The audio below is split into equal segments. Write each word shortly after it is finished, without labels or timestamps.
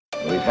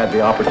We've had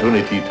the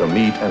opportunity to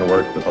meet and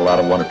work with a lot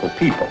of wonderful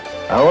people.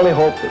 I only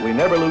hope that we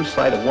never lose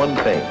sight of one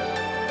thing,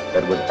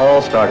 that was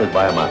all started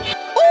by a mouse.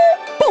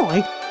 Oh,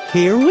 boy,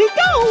 here we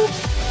go.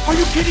 Are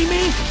you kidding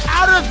me?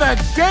 Out of the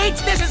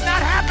gates? This is not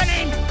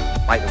happening!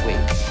 By the way,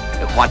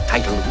 what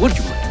title would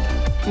you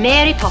like?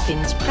 Mary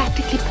Poppins,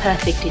 practically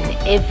perfect in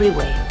every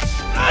way.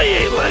 I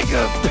ate like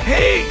a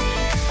pig!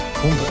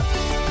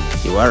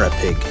 Pumbaa, you are a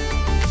pig.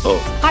 Oh.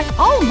 I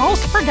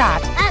almost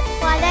forgot. That's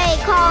why they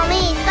call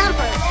me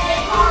Thumper.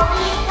 They call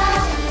me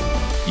Thumper.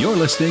 You're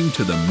listening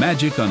to the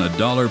Magic on a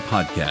Dollar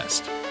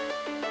podcast.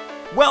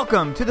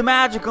 Welcome to the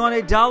Magic on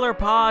a Dollar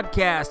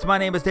podcast. My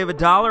name is David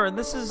Dollar, and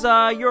this is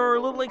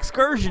your little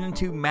excursion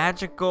into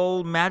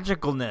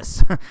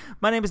magicalness.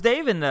 My name is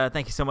Dave, and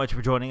thank you so much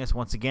for joining us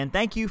once again.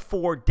 Thank you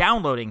for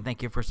downloading.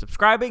 Thank you for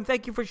subscribing.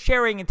 Thank you for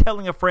sharing and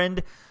telling a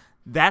friend.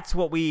 That's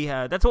what we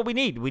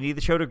need. We need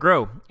the show to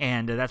grow,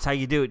 and that's how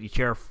you do it. You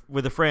share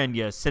with a friend.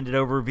 You send it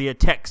over via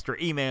text or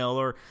email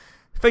or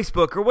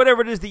Facebook or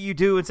whatever it is that you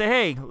do, and say,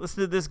 "Hey,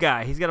 listen to this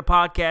guy. He's got a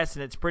podcast,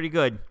 and it's pretty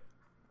good."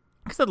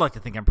 Because I'd like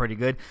to think I'm pretty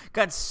good.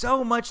 Got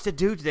so much to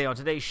do today on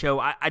today's show.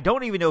 I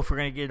don't even know if we're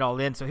going to get it all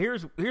in. So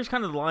here's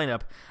kind of the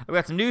lineup. I've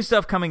got some new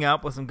stuff coming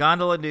up with some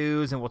gondola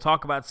news, and we'll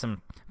talk about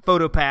some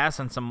PhotoPass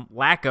and some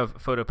lack of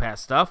PhotoPass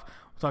stuff.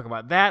 We'll talk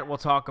about that. We'll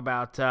talk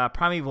about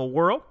Primeval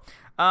World.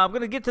 I'm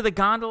going to get to the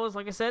gondolas,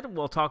 like I said.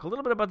 We'll talk a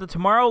little bit about the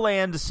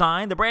Tomorrowland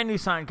sign, the brand new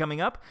sign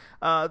coming up.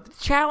 The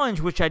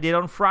challenge, which I did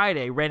on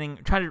Friday,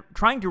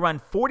 trying to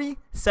run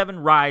 47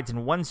 rides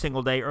in one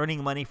single day,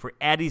 earning money for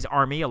Addie's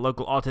Army, a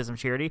local autism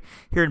charity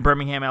here in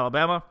Birmingham,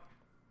 Alabama.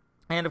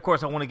 And, of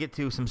course, I want to get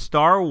to some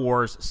Star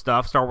Wars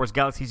stuff, Star Wars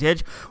Galaxy's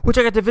Edge, which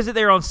I got to visit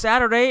there on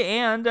Saturday,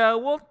 and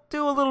we'll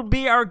do a little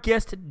Be Our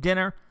Guest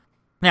dinner.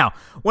 Now,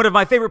 one of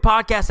my favorite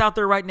podcasts out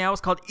there right now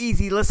is called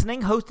Easy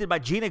Listening, hosted by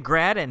Gina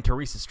Grad and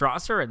Teresa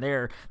Strasser, and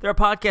they're a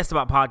podcast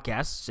about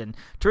podcasts. And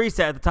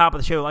Teresa, at the top of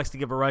the show, likes to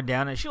give a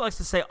rundown, and she likes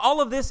to say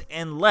all of this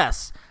and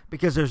less,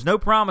 because there's no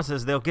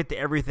promises they'll get to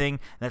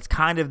everything. That's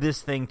kind of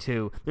this thing,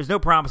 too. There's no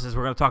promises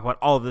we're going to talk about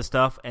all of this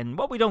stuff, and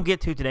what we don't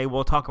get to today,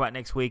 we'll talk about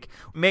next week.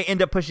 We may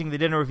end up pushing the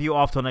dinner review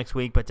off till next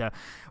week, but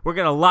we're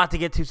got a lot to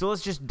get to, so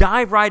let's just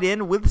dive right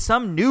in with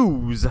some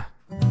news.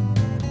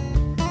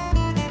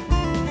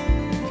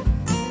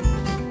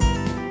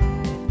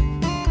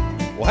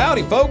 Well,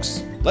 howdy,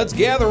 folks. Let's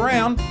gather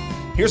around.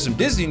 Here's some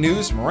Disney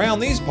news from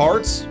around these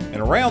parts and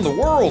around the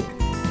world.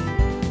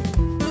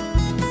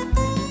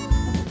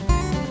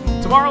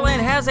 Tomorrowland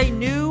has a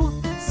new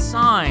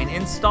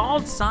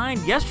installed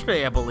sign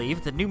yesterday, I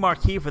believe. The new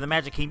marquee for the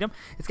Magic Kingdom.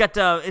 It's got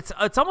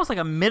it's almost like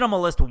a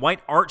minimalist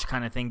white arch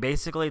kind of thing.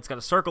 Basically, it's got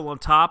a circle on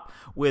top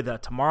with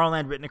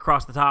Tomorrowland written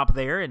across the top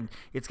there, and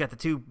it's got the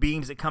two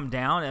beams that come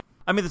down.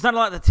 I mean, there's not a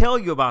lot to tell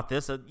you about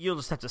this. You'll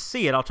just have to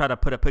see it. I'll try to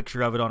put a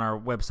picture of it on our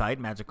website,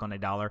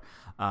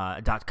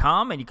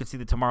 magiconadollar.com, and you can see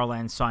the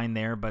Tomorrowland sign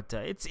there. But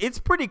it's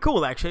pretty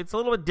cool, actually. It's a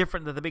little bit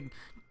different than the big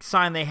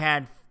sign they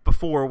had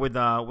before with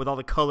all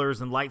the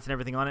colors and lights and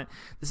everything on it.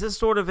 This is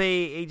sort of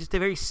just a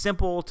very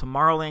simple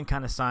Tomorrowland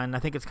kind of sign. I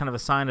think it's kind of a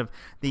sign of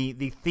the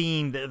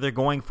theme that they're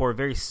going for.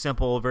 Very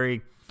simple,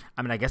 very,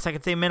 I mean, I guess I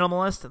could say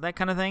minimalist, that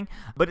kind of thing.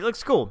 But it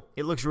looks cool.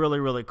 It looks really,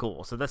 really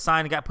cool. So that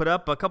sign got put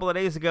up a couple of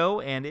days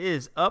ago and it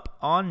is up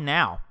on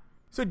now.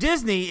 So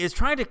Disney is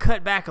trying to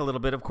cut back a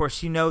little bit. Of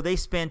course, you know, they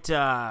spent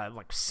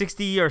like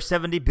 $60 or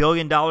 $70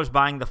 billion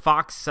buying the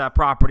Fox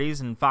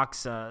properties and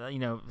Fox,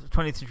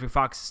 20th Century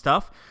Fox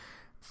stuff.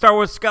 Star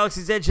Wars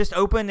Galaxy's Edge just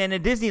opened, and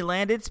at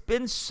Disneyland, it's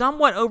been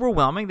somewhat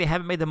overwhelming. They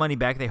haven't made the money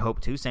back they hope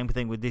to. Same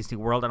thing with Disney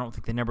World. I don't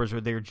think the numbers are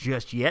there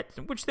just yet,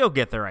 which they'll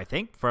get there, I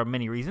think, for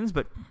many reasons,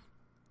 but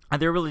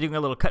they're really doing a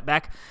little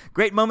cutback.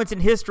 Great Moments in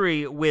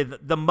History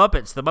with the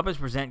Muppets. The Muppets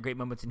present Great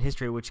Moments in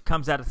History, which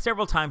comes out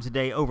several times a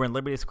day over in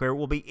Liberty Square.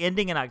 Will be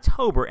ending in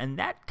October, and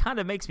that kind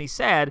of makes me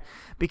sad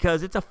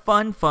because it's a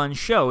fun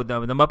show.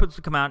 The Muppets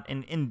would come out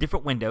in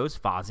different windows,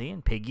 Fozzie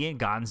and Piggy and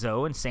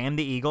Gonzo and Sam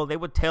the Eagle. They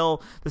would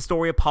tell the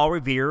story of Paul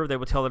Revere. They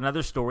would tell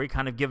another story,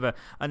 kind of give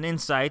an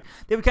insight.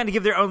 They would kind of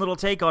give their own little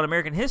take on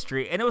American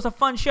history, and it was a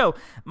fun show.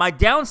 My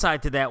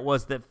downside to that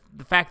was that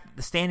the fact that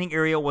the standing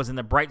area was in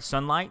the bright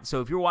sunlight. So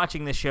if you're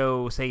watching the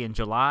show, say in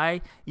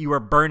July, you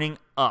are burning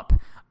up.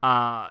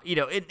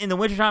 In the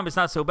wintertime, it's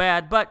not so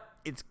bad, but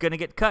it's going to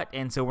get cut,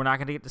 and so we're not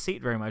going to get to see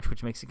it very much,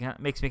 which makes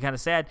me kind of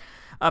sad.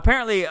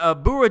 Apparently,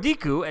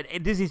 Buradiku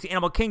at Disney's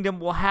Animal Kingdom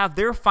will have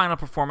their final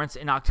performance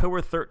in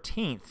October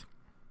 13th.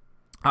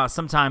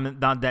 Sometime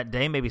on that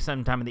day, maybe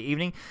sometime in the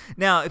evening.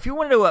 Now, if you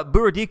want to know what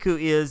Buradiku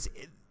is,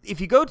 if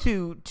you go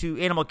to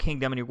Animal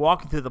Kingdom and you're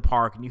walking through the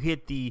park and you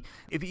hit the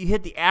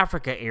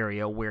Africa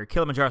area where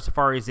Kilimanjaro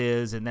Safaris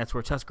is, and that's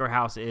where Tusker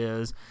House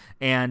is,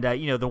 and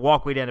the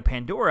walkway down to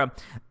Pandora,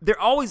 they're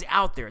always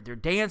out there. They're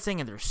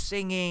dancing and they're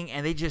singing,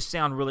 and they just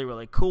sound really,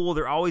 really cool.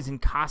 They're always in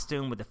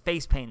costume with the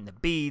face paint and the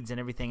beads and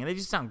everything, and they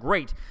just sound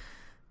great.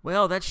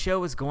 Well, that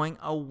show is going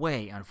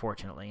away,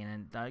 unfortunately.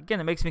 And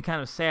again, it makes me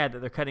kind of sad that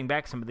they're cutting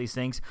back some of these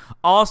things.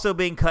 Also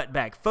being cut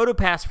back,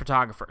 PhotoPass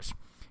photographers.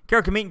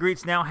 Character meet and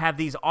greets now have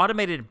these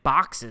automated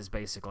boxes,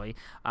 basically.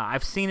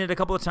 I've seen it a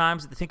couple of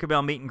times at the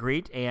Tinkerbell meet and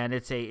greet, and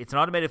it's an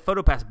automated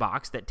PhotoPass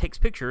box that takes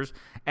pictures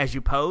as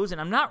you pose,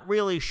 and I'm not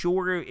really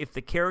sure if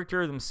the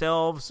character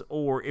themselves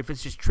or if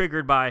it's just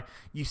triggered by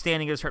you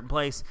standing at a certain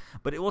place,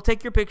 but it will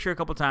take your picture a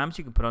couple of times.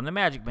 You can put on the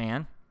Magic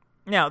Band.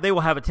 Now, they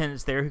will have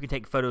attendants there who can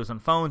take photos on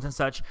phones and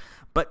such,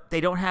 but they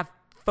don't have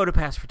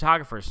PhotoPass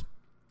photographers.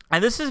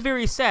 And this is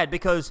very sad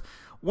because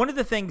one of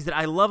the things that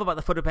I love about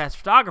the PhotoPass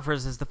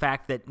photographers is the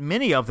fact that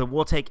many of them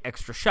will take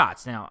extra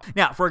shots. Now,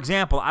 for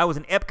example, I was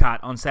in Epcot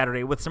on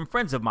Saturday with some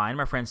friends of mine,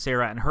 my friend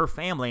Sarah and her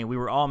family, and we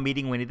were all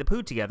meeting Winnie the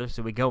Pooh together.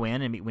 So we go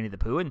in and meet Winnie the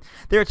Pooh. And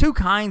there are two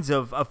kinds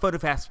of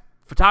PhotoPass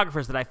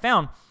photographers that I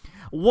found.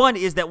 One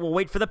is that we'll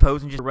wait for the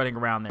pose and just running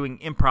around there doing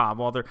improv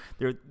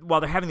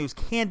while they're having those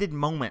candid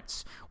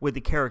moments with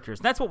the characters.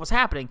 And that's what was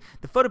happening.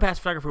 The PhotoPass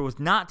photographer was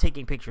not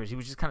taking pictures. He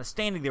was just kind of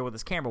standing there with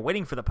his camera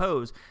waiting for the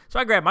pose. So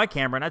I grabbed my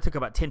camera and I took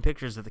about 10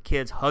 pictures of the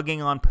kids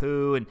hugging on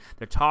Pooh, and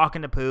they're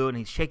talking to Pooh and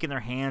he's shaking their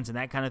hands and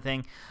that kind of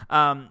thing.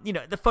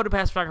 The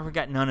PhotoPass photographer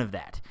got none of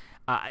that.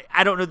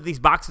 I don't know that these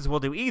boxes will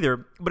do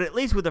either, but at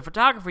least with the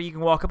photographer, you can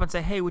walk up and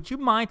say, hey, would you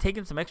mind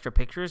taking some extra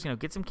pictures?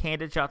 Get some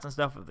candid shots and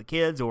stuff of the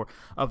kids or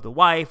of the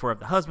wife or of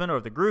the husband or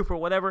of the group or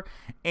whatever.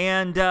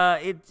 And,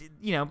 the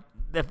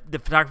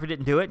photographer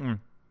didn't do it. And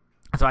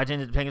so I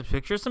ended up taking some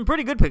pictures, some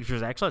pretty good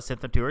pictures, actually. I sent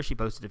them to her. She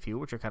posted a few,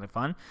 which are kind of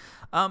fun.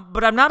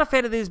 But I'm not a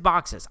fan of these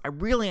boxes. I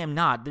really am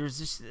not.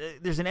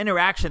 There's an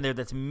interaction there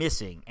that's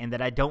missing and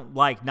that I don't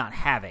like not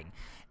having.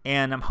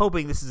 And I'm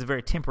hoping this is a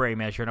very temporary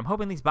measure, and I'm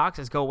hoping these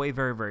boxes go away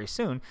very, very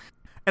soon.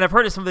 And I've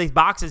heard of some of these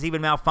boxes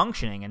even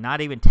malfunctioning and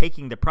not even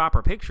taking the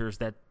proper pictures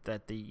that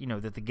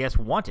the guests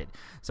wanted.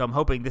 So I'm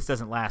hoping this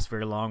doesn't last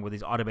very long with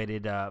these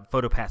automated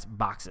PhotoPass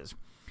boxes.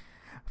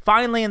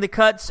 Finally, in the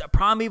cuts,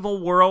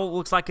 Primeval World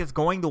looks like it's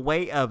going the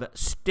way of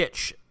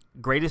Stitch,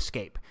 Great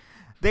Escape.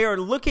 They are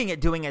looking at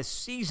doing a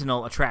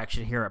seasonal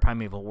attraction here at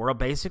Primeval World.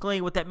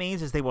 Basically, what that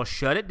means is they will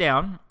shut it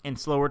down in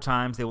slower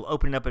times. They will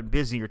open it up at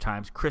busier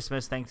times,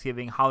 Christmas,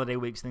 Thanksgiving, holiday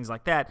weeks, things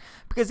like that,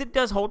 because it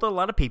does hold a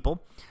lot of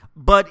people.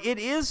 But it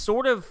is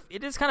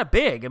kind of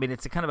big. I mean,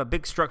 it's a kind of a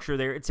big structure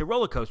there. It's a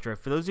roller coaster.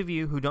 For those of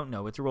you who don't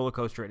know, it's a roller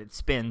coaster and it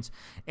spins.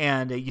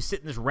 And you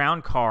sit in this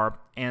round car,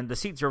 and the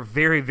seats are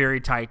very,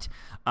 very tight.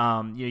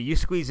 You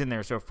squeeze in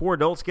there. So if 4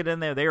 adults get in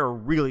there, they are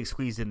really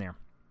squeezed in there.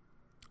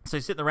 So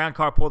you sit in the round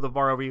car, pull the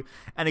bar over you,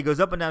 and it goes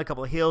up and down a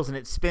couple of hills, and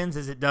it spins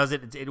as it does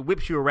it. It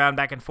whips you around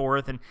back and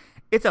forth, and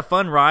it's a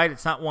fun ride.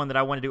 It's not one that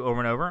I want to do over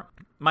and over.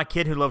 My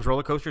kid who loves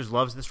roller coasters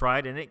loves this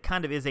ride, and it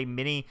kind of is a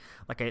mini,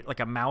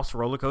 like a mouse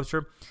roller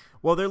coaster.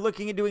 Well, they're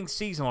looking at doing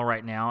seasonal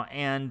right now,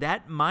 and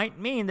that might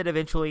mean that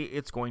eventually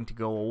it's going to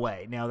go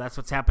away. Now, that's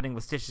what's happening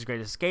with Stitch's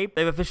Great Escape.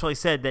 They've officially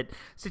said that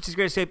Stitch's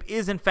Great Escape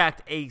is, in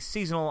fact, a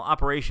seasonal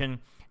operation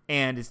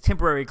and is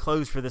temporarily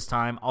closed for this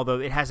time, although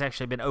it has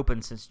actually been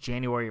open since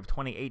January of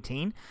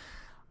 2018.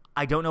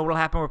 I don't know what will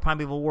happen with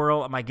Primeval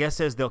World. My guess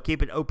is they'll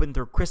keep it open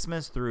through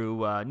Christmas,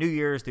 through New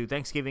Year's, through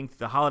Thanksgiving, through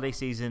the holiday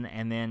season,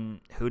 and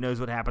then who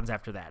knows what happens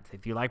after that.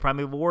 If you like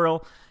Primeval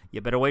World,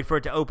 you better wait for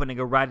it to open and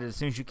go ride it as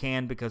soon as you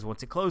can, because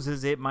once it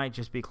closes, it might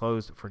just be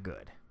closed for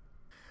good.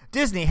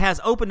 Disney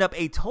has opened up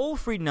a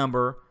toll-free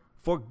number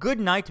for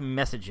goodnight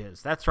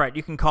messages. That's right.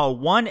 You can call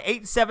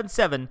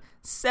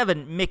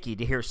 1-877-7-MICKEY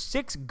to hear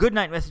 6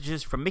 goodnight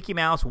messages from Mickey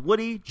Mouse,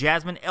 Woody,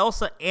 Jasmine,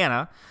 Elsa,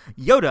 Anna,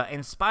 Yoda,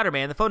 and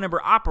Spider-Man. The phone number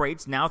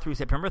operates now through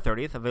September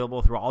 30th,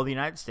 available through all the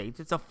United States.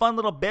 It's a fun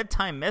little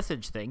bedtime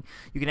message thing.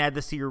 You can add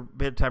this to your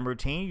bedtime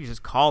routine. You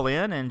just call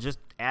in and just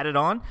add it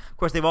on. Of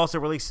course, they've also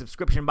released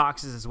subscription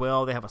boxes as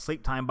well. They have a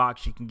sleep time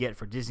box you can get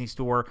for Disney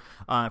Store,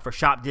 for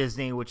Shop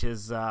Disney, which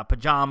is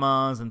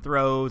pajamas and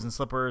throws and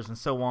slippers and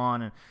so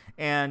on.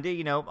 And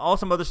all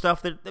some other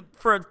stuff that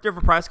for a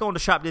different price. Go on to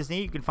Shop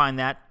Disney. You can find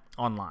that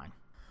online.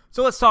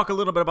 So let's talk a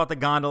little bit about the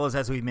gondolas,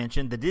 as we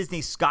mentioned. The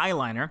Disney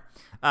Skyliner.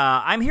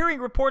 I'm hearing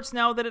reports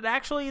now that it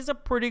actually is a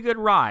pretty good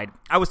ride.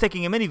 I was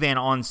taking a minivan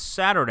on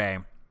Saturday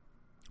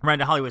around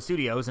to Hollywood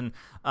Studios, and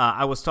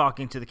I was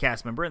talking to the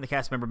cast member, and the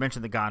cast member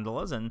mentioned the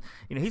gondolas, and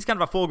he's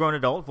kind of a full-grown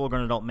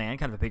adult man,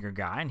 kind of a bigger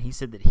guy, and he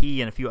said that he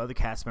and a few other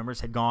cast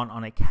members had gone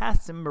on a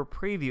cast member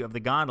preview of the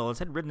gondolas,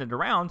 had ridden it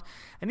around,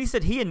 and he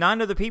said he and 9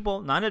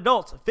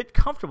 adults, fit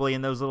comfortably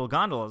in those little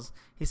gondolas.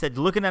 He said,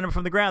 looking at them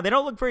from the ground, they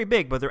don't look very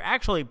big, but they're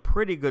actually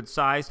pretty good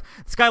sized.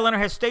 The Skyliner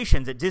has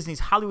stations at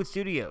Disney's Hollywood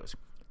Studios,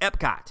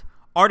 Epcot,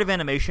 Art of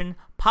Animation,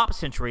 Pop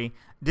Century,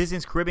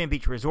 Disney's Caribbean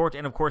Beach Resort,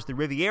 and of course the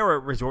Riviera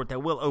Resort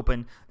that will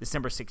open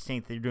December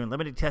 16th. They're doing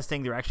limited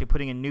testing. They're actually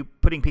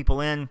putting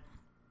people in,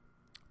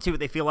 see what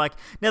they feel like.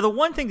 Now, the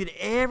one thing that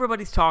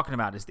everybody's talking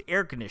about is the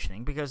air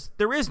conditioning, because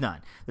there is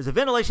none. There's a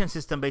ventilation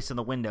system based on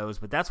the windows,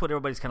 but that's what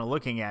everybody's kind of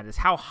looking at, is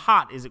how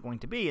hot is it going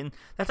to be? And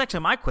that's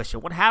actually my question.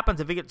 What happens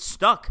if it gets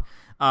stuck,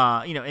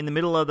 in the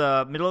middle of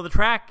the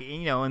track,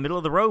 in the middle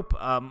of the rope,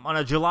 on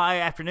a July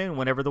afternoon,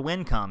 whenever the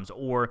wind comes,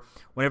 or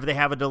whenever they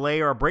have a delay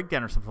or a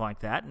breakdown or something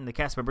like that? And the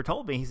cast member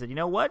told me, he said, you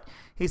know what?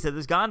 He said,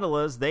 those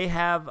gondolas, they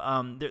have,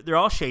 they're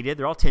all shaded,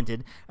 they're all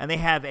tinted, and they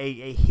have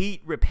a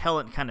heat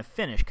repellent kind of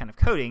finish, kind of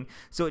coating.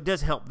 So So it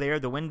does help there.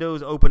 The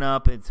windows open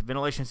up. It's a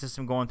ventilation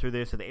system going through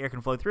there so the air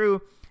can flow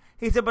through.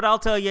 He said, but I'll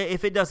tell you,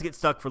 if it does get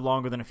stuck for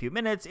longer than a few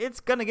minutes, it's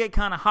going to get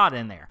kind of hot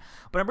in there.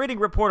 But I'm reading a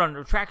report on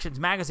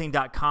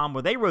attractionsmagazine.com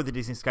where they rode the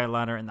Disney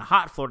Skyliner in the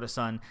hot Florida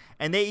sun,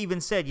 and they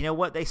even said, you know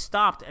what, they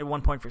stopped at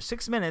one point for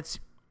 6 minutes,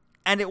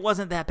 and it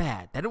wasn't that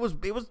bad. That it was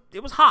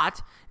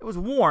hot, it was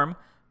warm,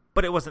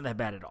 but it wasn't that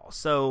bad at all.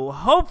 So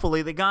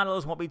hopefully the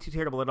gondolas won't be too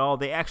terrible at all.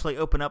 They actually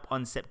open up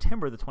on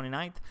September the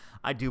 29th,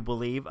 I do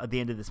believe, at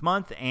the end of this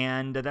month,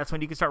 and that's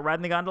when you can start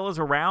riding the gondolas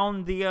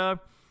around the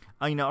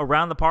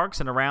around the parks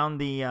and around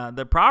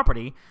the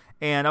property.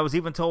 And I was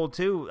even told,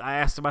 too, I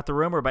asked about the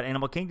rumor about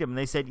Animal Kingdom, and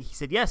he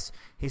said yes.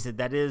 He said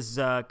that is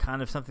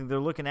kind of something they're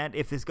looking at.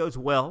 If this goes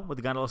well with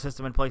the gondola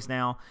system in place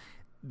now,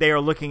 they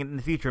are looking at in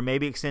the future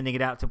maybe extending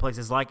it out to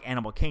places like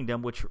Animal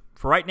Kingdom, which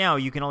for right now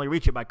you can only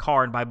reach it by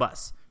car and by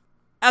bus.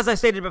 As I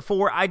stated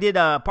before, I did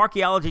a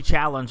Parkeology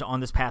challenge on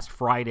this past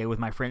Friday with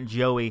my friend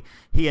Joey.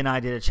 He and I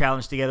did a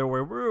challenge together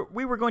where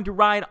we were going to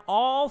ride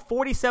all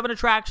 47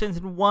 attractions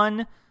in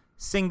one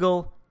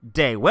single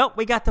day. Well,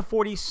 we got to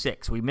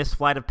 46. We missed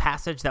Flight of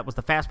Passage. That was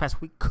the Fast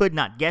Pass we could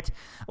not get.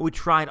 We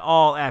tried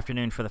all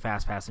afternoon for the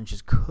Fast Pass and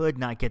just could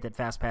not get that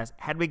Fast Pass.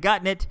 Had we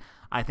gotten it,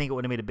 I think it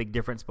would have made a big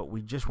difference, but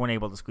we just weren't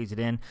able to squeeze it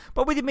in.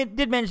 But we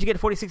did manage to get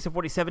 46 and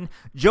 47.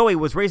 Joey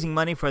was raising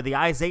money for the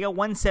Isaiah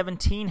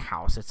 117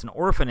 house. It's an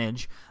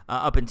orphanage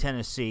up in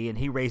Tennessee, and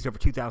he raised over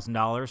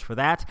 $2,000 for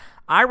that.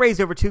 I raised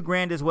over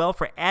 $2,000 as well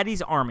for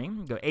Addie's Army.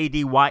 Go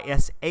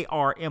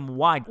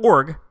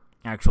ADYSARMY.org,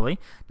 actually.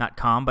 Not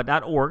com,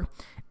 but .org.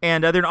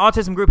 And they're an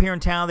autism group here in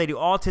town. They do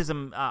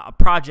autism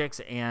projects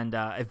and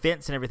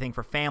events and everything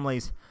for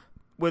families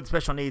with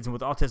special needs and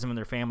with autism in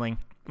their family.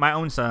 My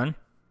own son,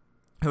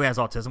 who has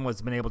autism,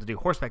 has been able to do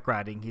horseback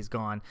riding. He's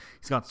learned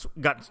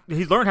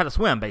how to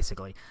swim,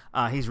 basically.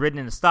 He's ridden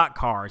in stock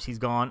cars. He's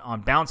gone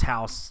on bounce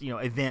house,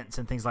 events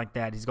and things like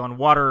that. He's gone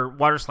water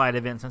slide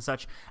events and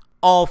such,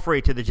 all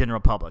free to the general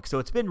public. So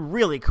it's been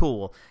really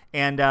cool.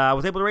 And I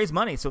was able to raise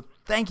money. So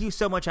thank you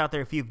so much out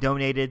there if you've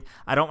donated.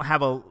 I don't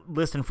have a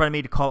list in front of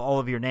me to call all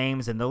of your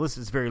names, and the list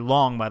is very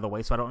long, by the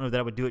way, so I don't know that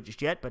I would do it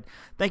just yet. But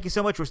thank you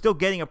so much. We're still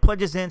getting our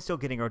pledges in, still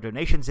getting our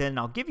donations in. And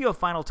I'll give you a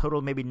final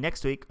total maybe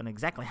next week on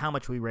exactly how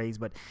much we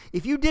raised. But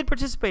if you did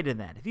participate in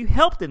that, if you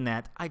helped in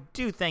that, I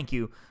do thank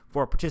you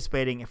for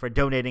participating and for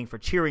donating, for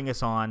cheering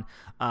us on.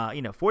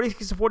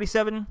 46 to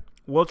 47,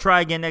 we'll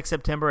try again next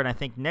September, and I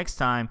think next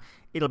time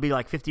it'll be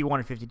like 51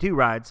 or 52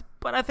 rides,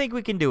 but I think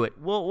we can do it.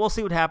 We'll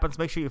see what happens.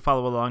 Make sure you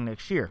follow along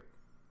next year.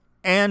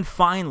 And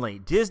finally,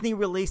 Disney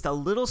released a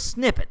little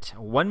snippet,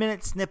 a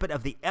 1-minute snippet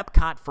of the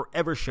Epcot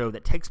Forever show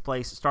that takes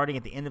place starting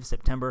at the end of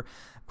September.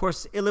 Of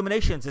course,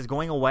 Illuminations is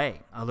going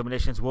away.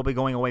 Illuminations will be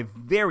going away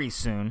very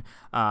soon.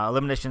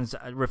 Illuminations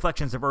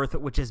Reflections of Earth,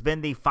 which has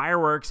been the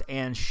fireworks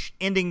and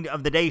ending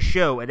of the day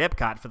show at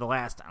Epcot for the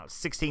last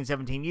 16,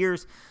 17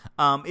 years.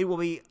 It will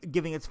be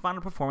giving its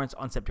final performance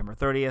on September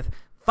 30th.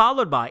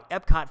 Followed by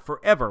Epcot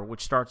Forever,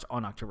 which starts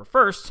on October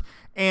 1st.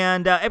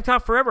 And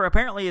Epcot Forever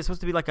apparently is supposed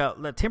to be like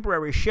a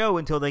temporary show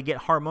until they get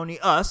Harmony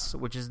Us,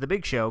 which is the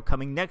big show,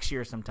 coming next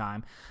year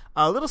sometime.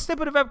 A little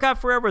snippet of Epcot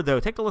Forever,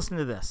 though. Take a listen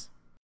to this.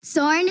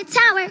 Soar in the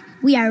tower,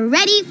 we are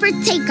ready for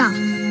takeoff.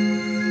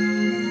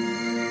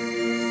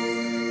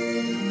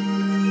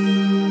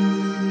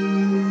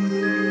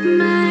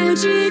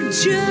 Magic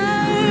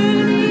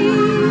journeys,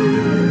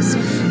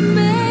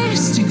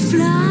 mystic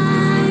flights.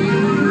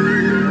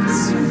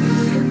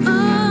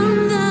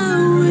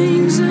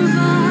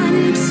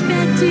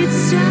 Unexpected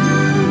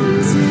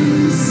sounds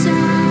and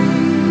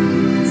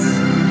sights.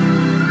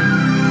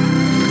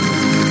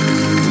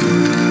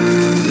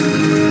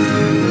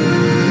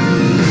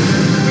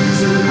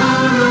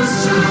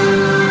 Tomorrow's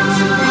child,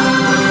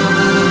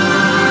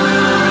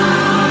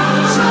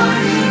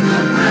 shining a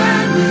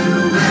brand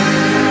new way.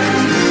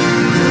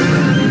 The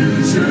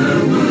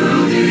future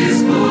world is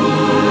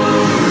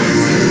born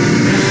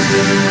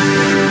today.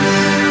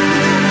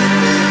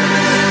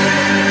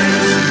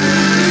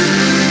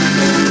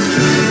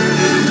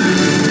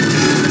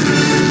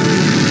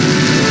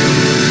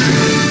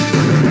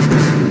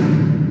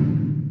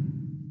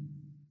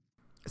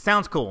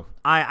 Sounds cool.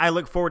 I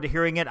look forward to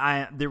hearing it.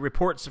 The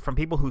reports from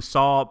people who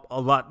saw a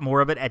lot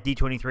more of it at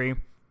D23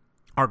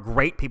 are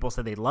great. People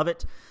said they love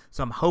it.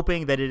 So I'm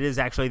hoping that it is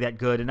actually that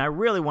good. And I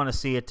really want to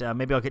see it.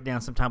 Maybe I'll get down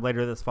sometime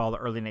later this fall or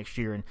early next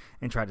year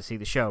and try to see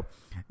the show.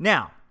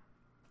 Now,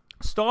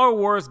 Star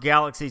Wars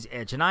Galaxy's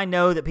Edge. And I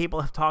know that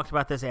people have talked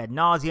about this ad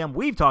nauseum.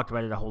 We've talked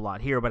about it a whole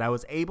lot here. But I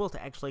was able to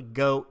actually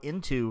go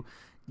into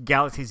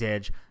Galaxy's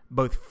Edge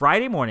both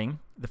Friday morning,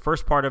 the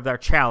first part of our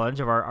challenge,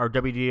 of our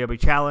WDW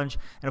challenge,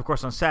 and of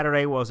course on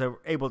Saturday was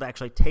able to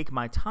actually take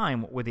my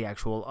time with the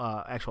actual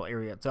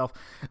area itself.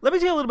 Let me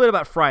tell you a little bit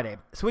about Friday.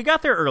 So we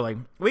got there early.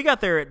 We got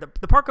there, the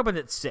park opened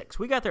at 6.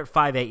 We got there at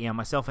 5 a.m.,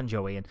 myself and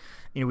Joey, and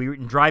we were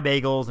eating dry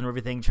bagels and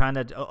everything, trying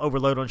to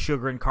overload on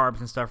sugar and carbs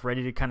and stuff,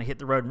 ready to kind of hit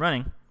the road and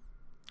running.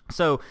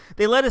 So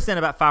they let us in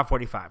about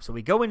 5:45. So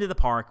we go into the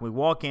park, we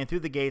walk in through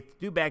the gate,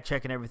 do bag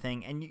check and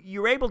everything, and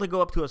you're able to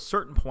go up to a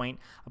certain point.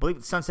 I believe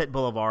it's Sunset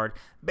Boulevard.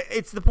 But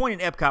it's the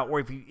point in Epcot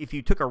where if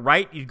you took a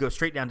right, you'd go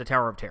straight down to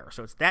Tower of Terror.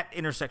 So it's that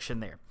intersection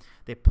there.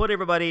 They put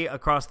everybody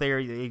across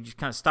there. They just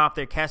kind of stop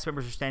there. Cast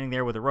members are standing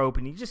there with a rope,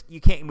 and you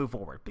can't move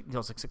forward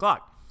until 6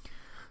 o'clock.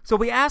 So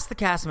we asked the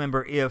cast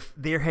member if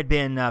there had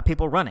been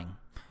people running.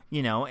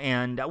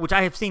 And which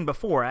I have seen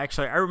before.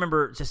 Actually, I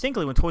remember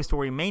distinctly when Toy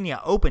Story Mania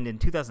opened in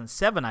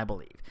 2007, I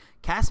believe.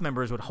 Cast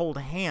members would hold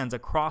hands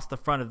across the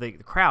front of the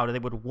crowd, and they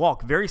would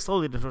walk very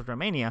slowly to Toy Story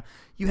Mania.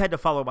 You had to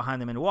follow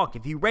behind them and walk.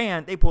 If you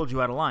ran, they pulled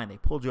you out of line. They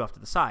pulled you off to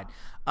the side.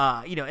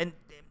 And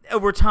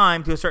over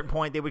time, to a certain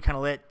point, they would kind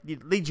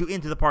of lead you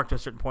into the park to a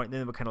certain point, and then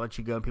they would kind of let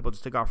you go, and people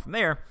just took off from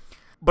there.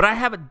 But I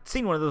haven't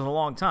seen one of those in a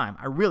long time.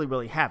 I really,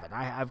 really haven't.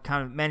 I've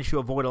kind of managed to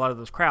avoid a lot of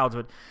those crowds,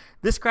 but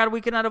this crowd we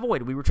could not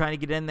avoid. We were trying to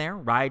get in there,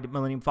 ride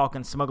Millennium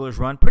Falcon Smugglers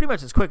Run pretty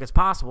much as quick as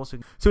possible so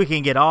we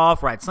can get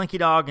off, ride Slinky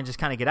Dog, and just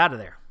kind of get out of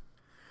there.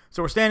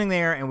 So we're standing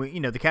there, and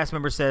the cast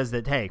member says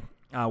that, hey,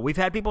 we've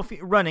had people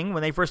running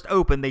when they first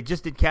opened. They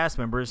just did cast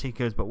members. He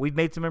goes, but we've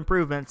made some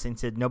improvements, and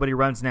said nobody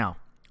runs now.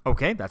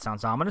 Okay, that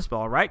sounds ominous, but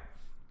all right.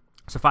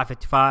 So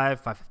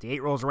 5:55,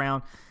 5:58 rolls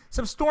around.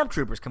 Some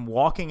stormtroopers come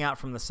walking out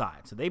from the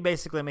side. So they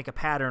basically make a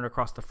pattern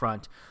across the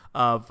front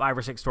of 5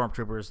 or 6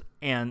 stormtroopers,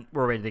 and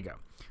we're ready to go.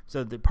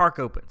 So the park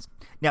opens.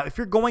 Now, if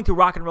you're going to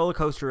Rock and Roller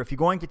Coaster, if you're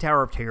going to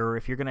Tower of Terror,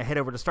 if you're going to head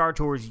over to Star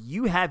Tours,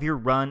 you have your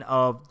run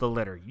of the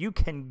litter. You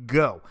can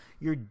go.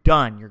 You're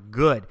done. You're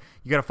good.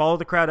 You got to follow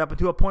the crowd up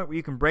into a point where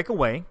you can break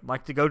away,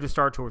 like to go to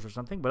Star Tours or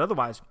something, but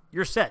otherwise,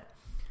 you're set.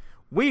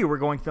 We were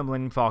going to the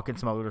Millennium Falcon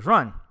Smugglers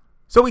Run.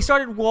 So we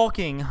started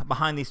walking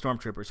behind these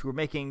stormtroopers who were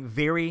making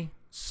very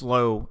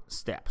slow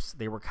steps.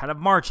 They were kind of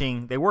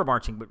marching. They were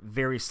marching, but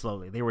very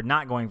slowly. They were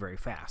not going very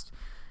fast.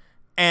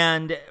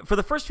 And for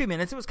the first few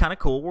minutes, it was kind of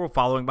cool. We were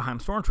following behind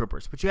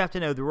stormtroopers. But you have to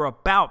know there were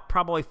about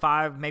probably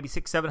 5, maybe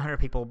 600, 700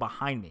 people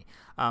behind me.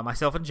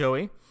 Myself and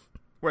Joey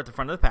were at the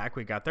front of the pack.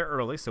 We got there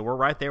early, so we're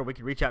right there. We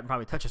could reach out and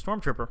probably touch a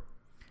stormtrooper.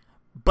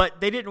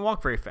 But they didn't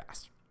walk very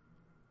fast.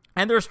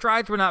 And their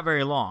strides were not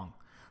very long.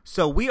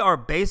 So we are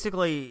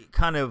basically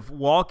kind of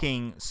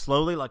walking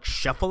slowly, like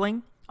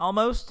shuffling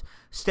almost.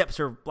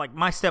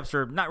 My steps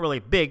are not really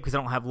big because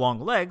I don't have long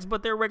legs,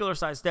 but they're regular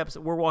sized steps.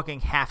 We're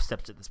walking half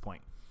steps at this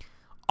point.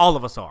 All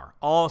of us are.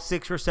 All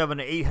 600 or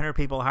 700 to 800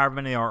 people, however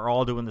many are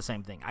all doing the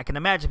same thing. I can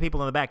imagine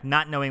people in the back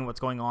not knowing what's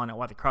going on and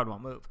why the crowd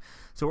won't move.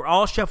 So we're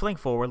all shuffling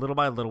forward little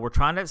by little. We're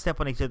trying to step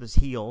on each other's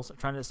heels,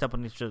 trying to step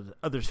on each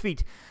other's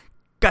feet.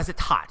 Guys,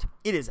 it's hot.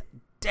 It is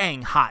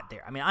dang hot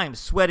there. I mean, I am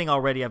sweating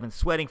already. I've been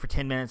sweating for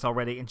 10 minutes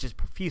already and just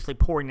profusely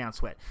pouring down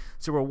sweat.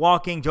 So we're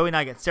walking. Joey and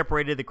I get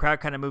separated. The crowd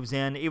kind of moves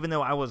in. Even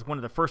though I was one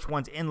of the first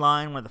ones in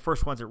line, one of the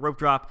first ones at rope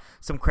drop,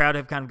 some crowd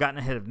have kind of gotten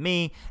ahead of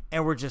me,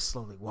 and we're just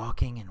slowly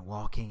walking and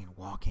walking and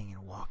walking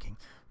and walking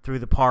through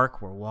the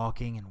park. We're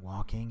walking and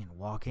walking and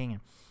walking and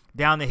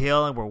down the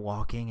hill, and we're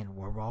walking and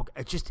we're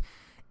walking.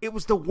 It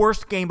was the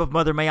worst game of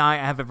Mother May I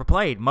have ever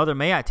played. Mother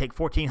May I take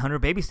 1,400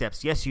 baby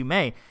steps. Yes, you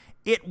may.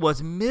 It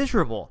was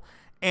miserable.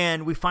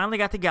 And we finally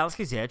got to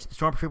Galaxy's Edge. The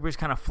stormtroopers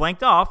kind of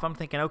flanked off. I'm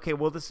thinking, okay,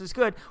 well, this is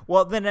good.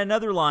 Well, then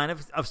another line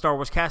of Star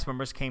Wars cast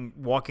members came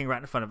walking right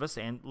in front of us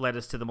and led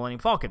us to the Millennium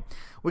Falcon.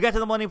 We got to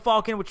the Millennium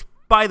Falcon, which,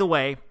 by the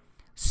way,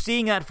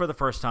 seeing that for the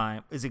first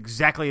time is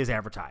exactly as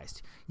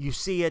advertised. You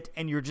see it,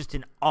 and you're just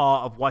in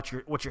awe of what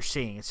you're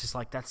seeing. It's just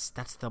like, that's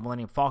the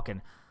Millennium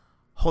Falcon.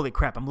 Holy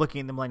crap, I'm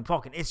looking at the Millennium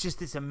Falcon. It's just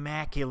this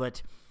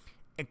immaculate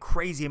and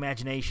crazy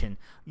imagination.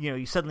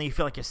 You suddenly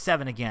feel like you're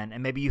 7 again,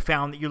 and maybe you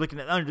found that you're looking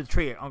at under the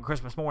tree on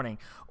Christmas morning.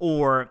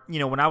 Or,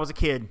 when I was a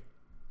kid,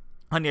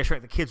 Honey, I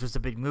Shrunk the Kids was a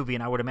big movie,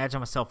 and I would imagine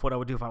myself what I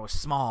would do if I was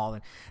small.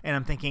 And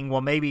I'm thinking,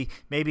 well, maybe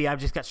I've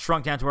just got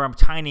shrunk down to where I'm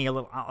tiny,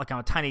 I'm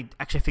a tiny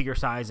action figure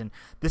size, and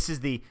this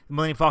is the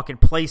Millennium Falcon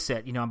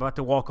playset, I'm about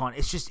to walk on.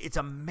 It's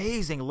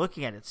amazing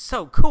looking at it. It's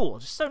so cool,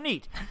 just so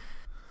neat.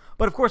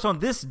 But, of course, on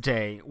this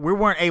day, we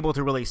weren't able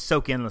to really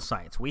soak in the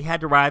sights. We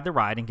had to ride the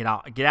ride and get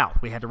out.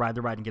 We had to ride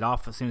the ride and get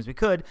off as soon as we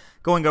could,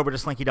 going over to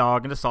Slinky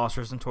Dog and to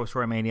Saucers and Toy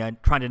Story Mania,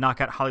 trying to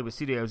knock out Hollywood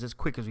Studios as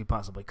quick as we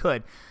possibly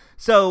could.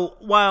 So,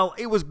 while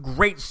it was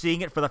great seeing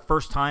it for the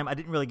first time, I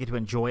didn't really get to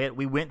enjoy it.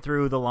 We went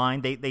through the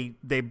line.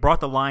 They brought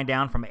the line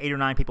down from 8 or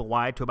 9 people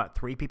wide to about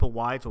 3 people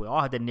wide, so we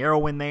all had to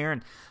narrow in there.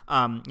 And,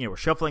 we're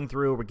shuffling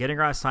through. We're getting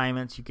our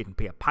assignments. You can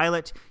be a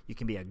pilot. You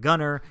can be a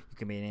gunner. You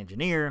can be an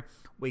engineer.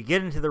 We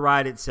get into the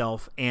ride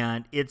itself,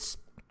 and it's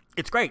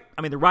great.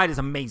 I mean, the ride is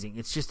amazing.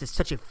 It's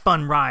such a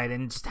fun ride,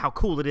 and just how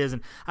cool it is.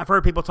 And I've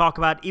heard people talk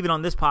about, even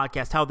on this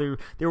podcast, how they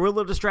were a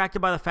little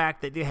distracted by the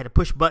fact that they had to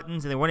push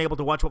buttons and they weren't able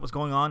to watch what was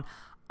going on.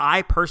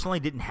 I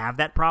personally didn't have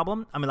that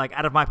problem. I mean, like,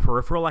 out of my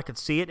peripheral, I could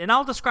see it. And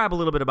I'll describe a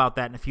little bit about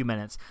that in a few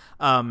minutes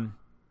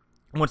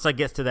once I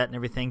get to that and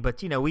everything. But,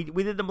 we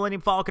did the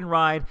Millennium Falcon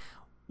ride.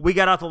 We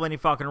got off the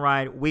Millennium Falcon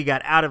ride. We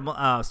got out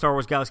of Star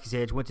Wars Galaxy's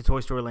Edge, went to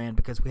Toy Story Land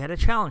because we had a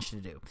challenge to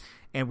do.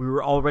 And we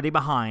were already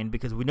behind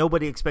because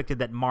nobody expected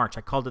that march.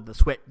 I called it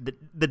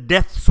the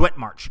Death Sweat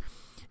March.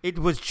 It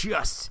was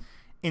just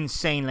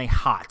insanely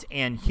hot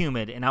and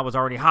humid, and I was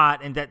already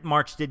hot, and that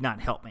march did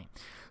not help me.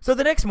 So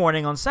the next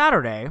morning on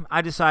Saturday,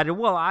 I decided,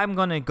 well, I'm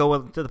going to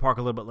go to the park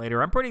a little bit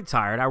later. I'm pretty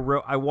tired. I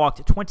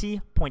walked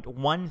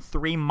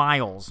 20.13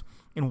 miles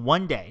in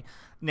one day.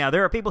 Now,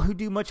 there are people who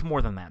do much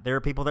more than that. There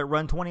are people that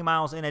run 20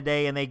 miles in a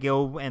day, and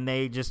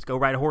they just go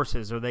ride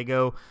horses, or they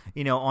go,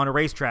 on a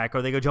racetrack,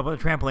 or they go jump on a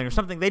trampoline or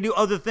something. They do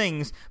other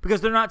things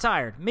because they're not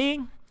tired.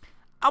 Me,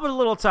 I was a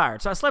little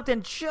tired, so I slept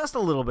in just a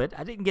little bit.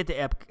 I didn't get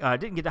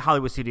to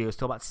Hollywood Studios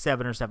till about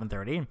 7 or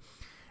 7:30,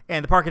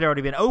 and the park had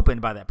already been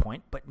opened by that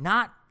point, but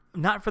not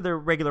for the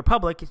regular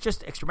public. It's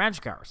just extra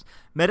magic hours.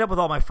 Met up with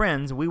all my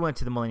friends. We went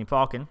to the Millennium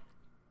Falcon,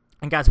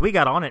 and guys, we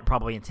got on it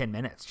probably in 10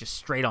 minutes, just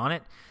straight on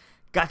it.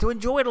 Got to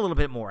enjoy it a little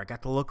bit more. I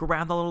got to look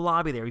around the little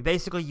lobby there.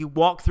 You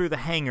walk through the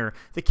hangar.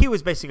 The queue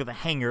is basically the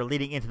hangar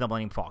leading into the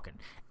Millennium Falcon.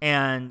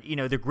 And,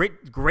 they're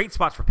great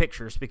spots for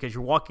pictures because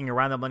you're walking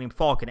around the Millennium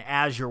Falcon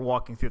as you're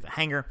walking through the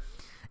hangar.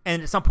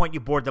 And at some point,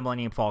 you board the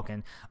Millennium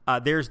Falcon.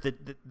 There's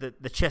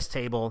the chess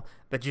table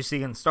that you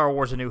see in Star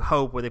Wars: A New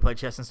Hope, where they play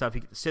chess and stuff.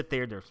 You get to sit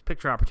there. There's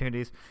picture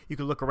opportunities. You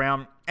can look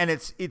around, and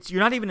it's you're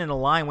not even in a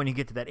line when you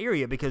get to that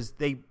area because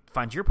they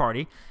find your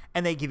party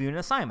and they give you an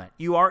assignment.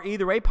 You are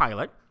either a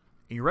pilot,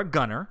 you're a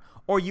gunner,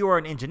 or you are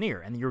an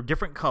engineer, and you're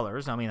different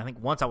colors. I mean, I think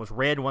once I was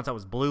red, once I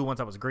was blue, once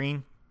I was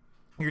green.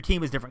 Your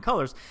team is different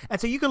colors. And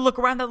so you can look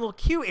around that little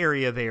queue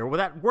area there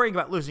without worrying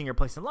about losing your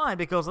place in line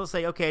because let's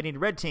say, okay, I need a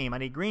red team, I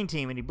need green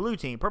team, I need blue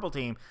team, purple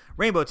team,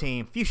 rainbow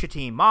team, fuchsia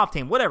team, mauve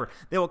team, whatever.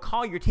 They will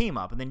call your team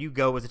up, and then you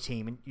go as a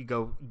team, and you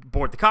go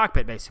board the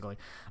cockpit, basically.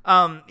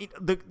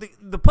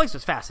 The place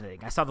was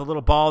fascinating. I saw the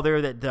little ball there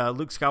that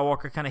Luke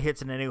Skywalker kind of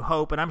hits in A New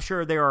Hope, and I'm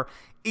sure there are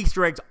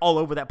Easter eggs all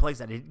over that place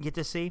that I didn't get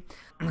to see.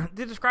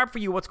 To describe for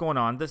you what's going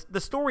on, the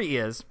story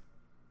is,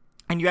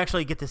 and you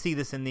actually get to see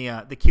this in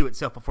the queue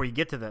itself before you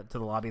get to the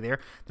lobby there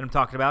that I'm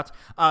talking about.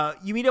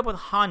 You meet up with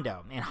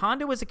Hondo, and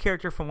Hondo is a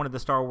character from one of the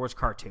Star Wars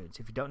cartoons.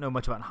 If you don't know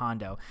much about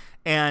Hondo,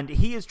 and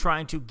he is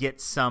trying to get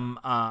some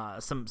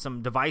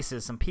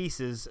devices, some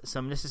pieces,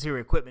 some necessary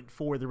equipment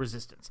for the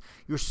Resistance.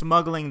 You're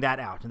smuggling that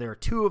out, and there are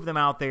 2 of them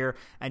out there,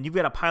 and you've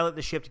got to pilot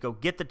the ship to go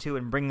get the 2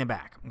 and bring them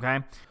back. Okay.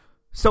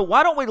 So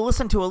why don't we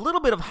listen to a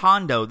little bit of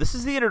Hondo? This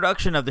is the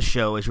introduction of the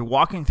show. As you're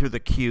walking through the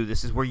queue,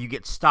 this is where you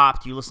get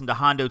stopped. You listen to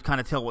Hondo kind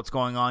of tell what's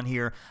going on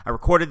here. I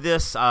recorded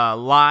this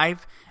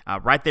live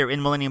right there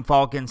in Millennium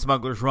Falcon,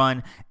 Smugglers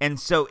Run. And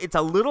so it's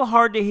a little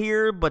hard to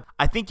hear, but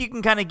I think you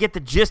can kind of get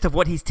the gist of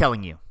what he's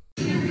telling you.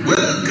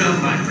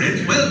 Welcome, my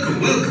friends. Welcome.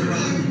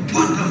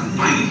 What a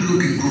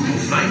fine-looking group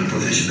of flight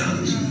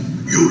professionals.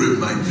 You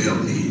remind me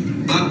of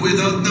me, but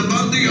without the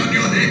bounty on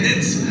your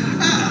heads.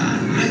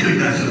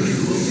 Recognize you.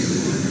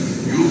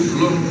 You've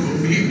flown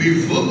for me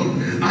before.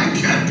 I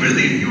can't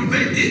believe you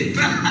made it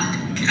back.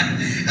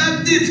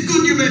 It's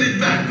good you made it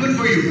back. Good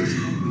for you.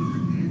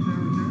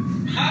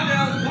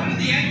 Hondo, one of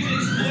the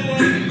engines blew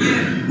over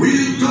again.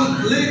 We'll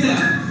talk later.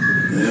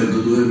 I have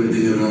to do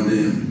everything around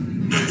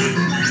him.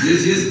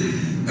 Yes.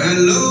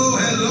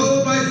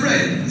 Hello, my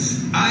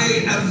friends.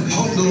 I am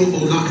Hondo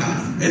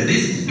Onaka, and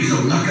this is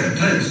Onaka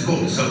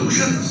Transport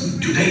Solutions.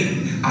 Today,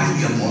 I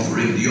am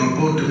offering the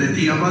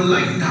opportunity of a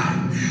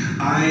lifetime.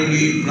 I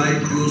need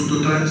flight crews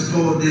to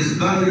transport this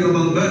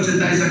valuable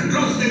merchandise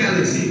across the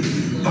galaxy.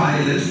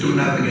 Pilots to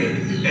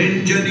navigate,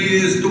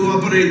 engineers to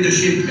operate the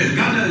ship, and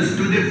gunners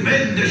to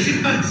defend the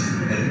shipments.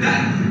 And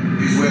that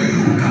is where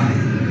you come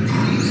in.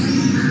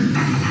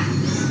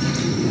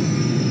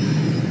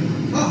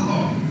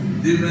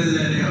 The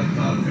Millennium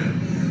Falcon.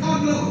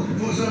 On load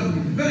for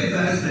some very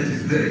fast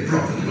and very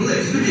profitable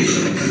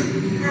expeditions.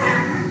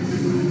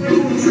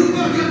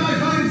 Chewbacca, my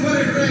fine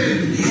furry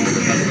friend.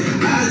 Yes.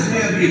 As we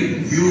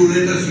agreed, you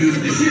let us use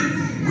the ship.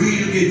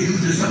 We'll get you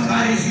the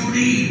supplies you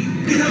need.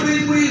 It's a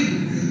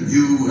win-win.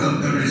 You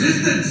help the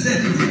Resistance,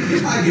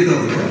 and I get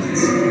all the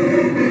profits.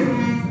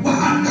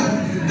 What?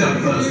 The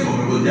first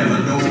owner will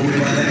never know we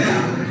were there.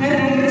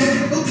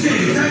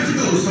 Okay, time to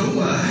go, so,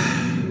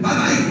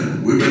 bye-bye.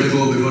 We better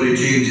go before he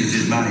changes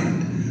his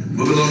mind.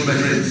 Move along, my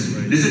friends.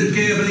 Listen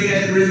carefully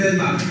and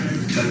remember,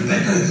 the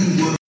better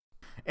you work.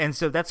 And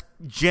so that's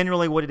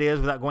generally what it is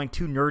without going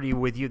too nerdy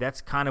with you. That's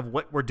kind of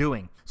what we're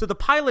doing. So the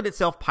pilot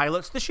itself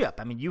pilots the ship.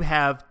 I mean, you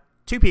have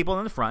 2 people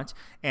in the front,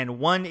 and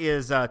one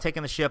is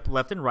taking the ship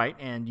left and right,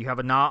 and you have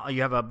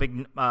a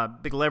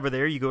big lever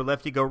there. You go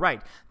left, you go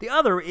right. The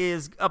other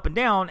is up and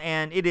down,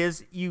 and it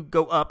is you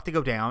go up to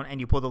go down, and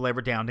you pull the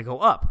lever down to go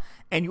up.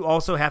 And you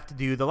also have to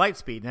do the light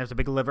speed, and there's a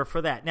big lever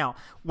for that. Now,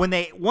 when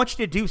they want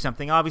you to do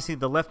something, obviously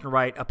the left and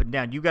right, up and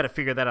down, you've got to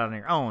figure that out on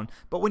your own.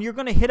 But when you're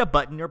going to hit a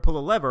button or pull a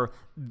lever,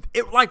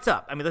 it lights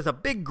up. I mean, there's a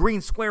big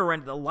green square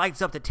around it that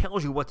lights up that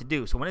tells you what to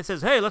do. So when it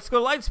says, hey, let's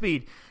go light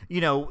speed,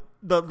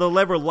 the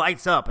lever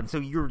lights up, and so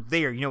you're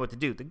there. You know what to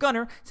do. The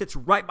gunner sits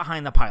right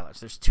behind the pilots.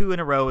 There's 2 in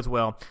a row as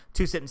well,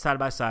 2 sitting side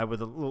by side with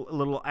a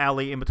little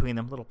alley in between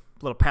them,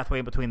 little pathway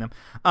in between them.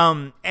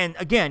 And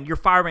again, you're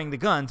firing the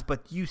guns,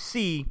 but you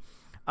see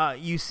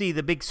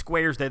the big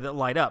squares there that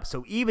light up.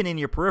 So even in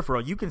your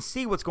peripheral, you can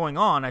see what's going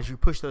on as you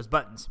push those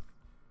buttons.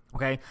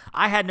 Okay,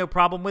 I had no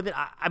problem with it.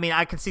 I mean,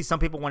 I can see some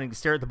people wanting to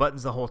stare at the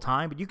buttons the whole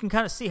time, but you can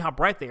kind of see how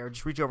bright they are.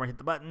 Just reach over and hit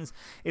the buttons.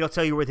 It'll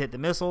tell you where to hit the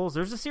missiles.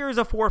 There's a series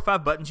of 4 or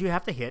 5 buttons you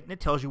have to hit, and it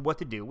tells you what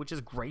to do, which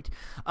is great.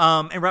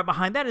 And right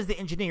behind that is the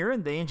engineer,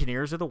 and the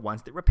engineers are the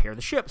ones that repair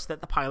the ships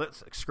that the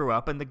pilots screw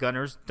up, and the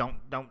gunners don't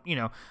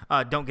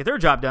get their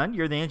job done.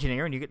 You're the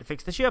engineer, and you get to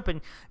fix the ship,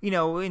 and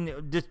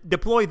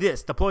deploy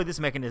this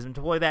mechanism,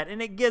 deploy that,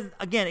 and it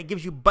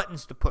gives you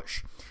buttons to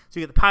push.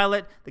 So you get the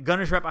pilot, the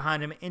gunners right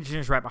behind him,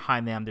 engineers right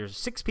behind them. There's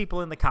 6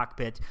 people in the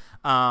cockpit.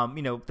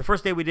 The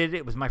first day we did it,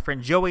 it was my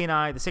friend Joey and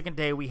I. The second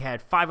day we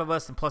had 5 of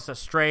us and plus a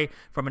stray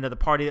from another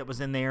party that was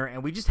in there,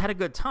 and we just had a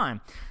good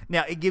time.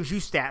 Now, it gives you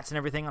stats and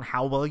everything on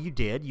how well you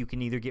did. You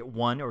can either get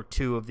 1 or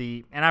 2 of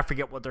the, and I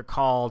forget what they're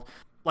called,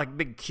 like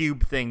big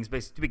tube things,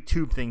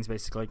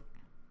 basically.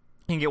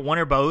 You can get 1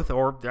 or both,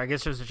 or I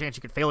guess there's a chance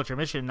you could fail at your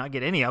mission and not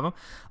get any of them.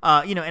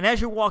 And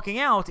as you're walking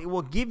out, it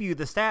will give you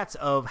the stats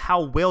of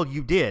how well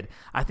you did.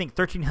 I think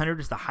 1,300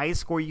 is the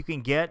highest score you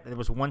can get. There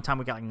was one time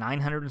we got like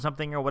 900 and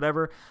something or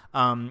whatever.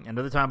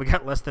 Another time we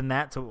got less than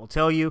that. So it will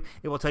tell you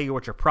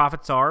what your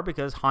profits are,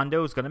 because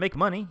Hondo is going to make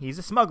money. He's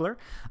a smuggler.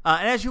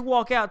 And as you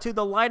walk out, too,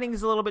 the lighting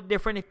is a little bit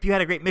different. If you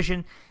had a great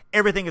mission,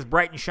 everything is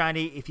bright and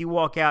shiny. If you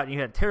walk out and you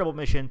had a terrible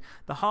mission,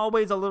 the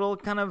hallway's little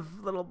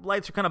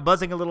lights are kind of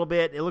buzzing a little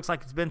bit. It looks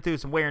like it's been through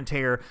some wear and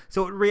tear,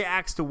 so it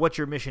reacts to what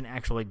your mission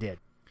actually did.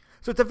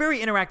 So it's a very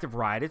interactive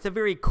ride. It's a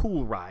very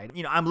cool ride.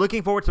 I'm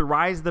looking forward to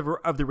Rise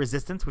of the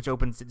Resistance, which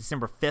opens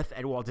December 5th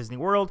at Walt Disney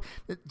World,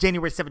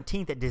 January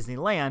 17th at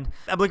Disneyland.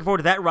 I'm looking forward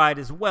to that ride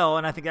as well,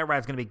 and I think that ride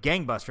is going to be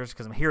gangbusters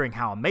because I'm hearing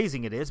how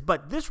amazing it is.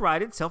 But this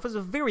ride itself is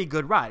a very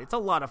good ride. It's a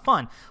lot of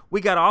fun.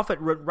 We got off it,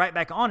 right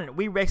back on it.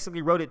 We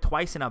basically rode it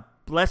twice in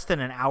less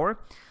than an hour.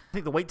 I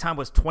think the wait time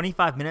was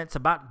 25 minutes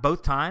about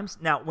both times.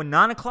 Now, when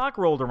 9 o'clock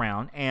rolled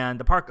around and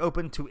the park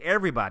opened to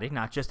everybody,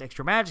 not just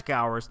extra magic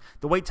hours,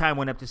 the wait time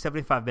went up to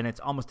 75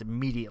 minutes almost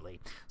immediately.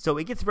 So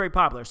it gets very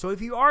popular. So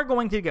if you are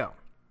going to go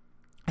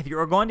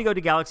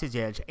to Galaxy's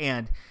Edge,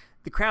 and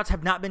the crowds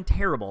have not been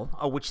terrible,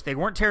 which they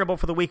weren't terrible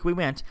for the week we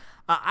went,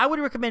 I would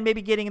recommend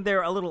maybe getting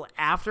there a little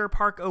after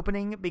park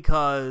opening,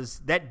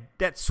 because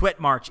that sweat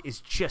march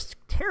is just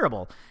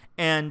terrible.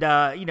 And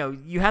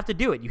you have to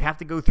do it. You have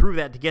to go through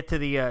that to get to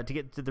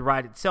the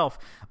ride itself.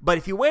 But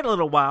if you wait a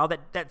little while,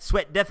 that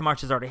sweat death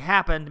march has already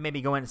happened.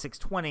 Maybe go in at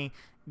 6:20.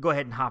 Go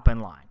ahead and hop in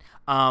line.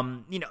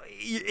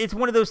 It's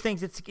one of those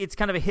things. It's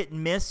kind of a hit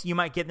and miss. You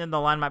might get in, the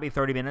line might be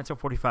 30 minutes or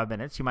 45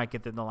 minutes. You might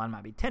get in, the line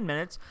might be 10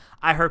 minutes.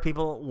 I heard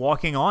people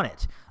walking on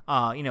it.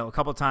 A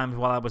couple of times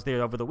while I was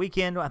there over the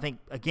weekend. I think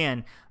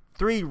again,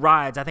 3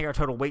 rides. I think our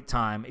total wait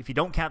time, if you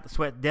don't count the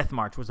sweat death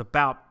march, was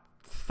about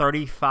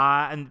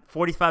 35 and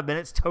 45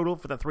 minutes total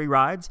for the 3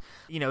 rides.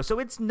 So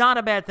it's not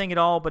a bad thing at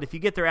all, but if you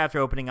get there after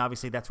opening,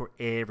 obviously that's where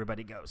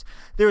everybody goes.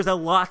 There's a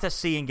lot to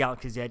see in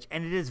Galaxy's Edge,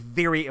 and it is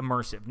very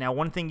immersive. Now,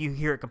 one thing you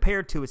hear it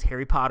compared to is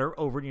Harry Potter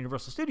over at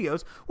Universal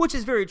Studios, which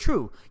is very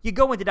true. You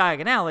go into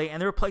Diagon Alley,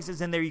 and there are places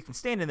in there you can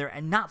stand in there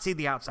and not see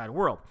the outside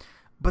world.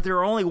 But there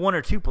are only 1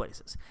 or 2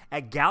 places.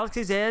 At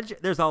Galaxy's Edge,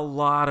 there's a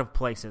lot of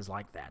places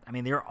like that. I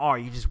mean, there are.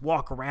 You just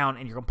walk around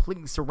and you're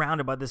completely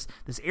surrounded by this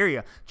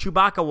area.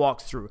 Chewbacca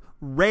walks through.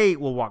 Rey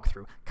will walk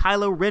through.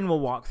 Kylo Ren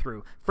will walk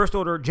through. First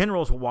Order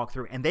generals will walk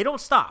through. And they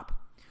don't stop.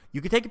 You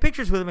can take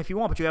pictures with them if you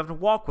want, but you have to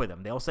walk with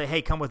them. They'll say,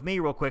 hey, come with me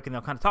real quick, and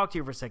they'll kind of talk to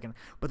you for a second.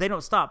 But they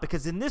don't stop,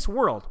 because in this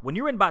world, when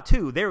you're in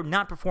Batuu, they're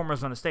not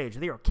performers on a stage.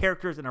 They are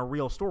characters in a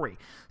real story.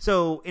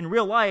 So in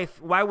real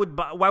life, why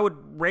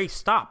would Rey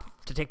stop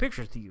to take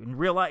pictures to you? In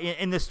real life,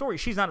 in this story,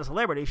 she's not a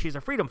celebrity. She's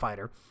a freedom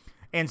fighter.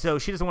 And so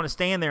she doesn't want to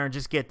stand there and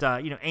just get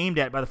aimed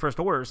at by the First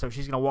Order, so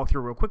she's going to walk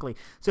through real quickly.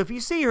 So if you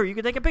see her, you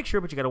can take a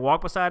picture, but you got to walk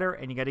beside her,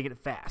 and you got to get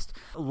it fast.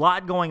 A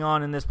lot going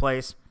on in this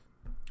place.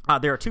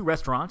 There are 2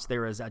 restaurants.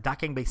 There is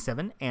Docking Bay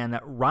 7 and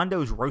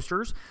Rondo's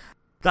Roasters.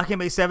 Docking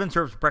Bay 7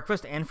 serves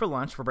breakfast and for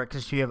lunch. For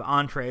breakfast, you have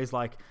entrees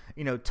like,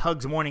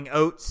 Tug's Morning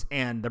Oats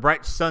and the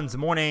Bright Sun's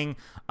Morning,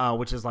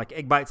 which is like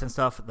egg bites and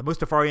stuff. The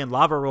Mustafarian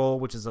Lava Roll,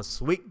 which is a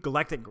sweet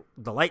galactic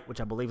delight, which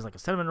I believe is like a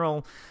cinnamon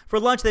roll. For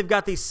lunch, they've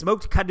got the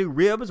smoked Kadu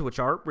ribs, which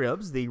are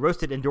ribs. The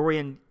roasted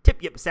Endorian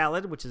Tip Yip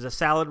salad, which is a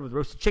salad with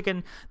roasted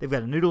chicken. They've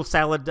got a noodle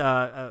salad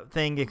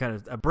thing. You've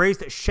got a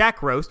braised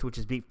shack roast, which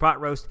is beef pot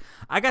roast.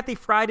 I got the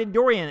fried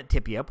Endorian at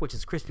Tip Yip, which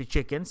is crispy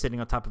chicken sitting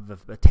on top of a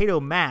potato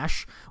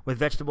mash with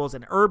vegetables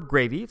and herb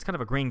gravy. It's kind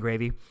of a green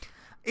gravy.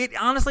 It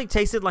honestly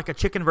tasted like a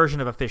chicken version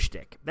of a fish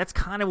stick. That's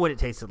kind of what it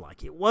tasted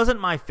like. It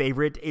wasn't my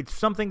favorite. It's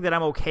something that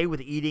I'm okay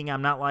with eating.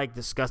 I'm not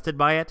disgusted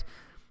by it.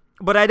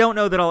 But I don't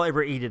know that I'll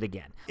ever eat it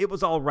again. It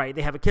was all right.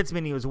 They have a kids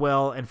menu as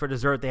well, and for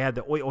dessert they have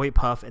the Oi Oi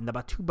Puff and the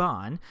Batuu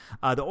Ban.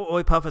 The Oi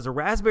Oi Puff is a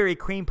raspberry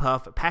cream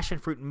puff, passion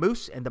fruit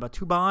mousse, and the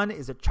Batuu Ban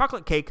is a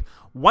chocolate cake,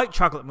 white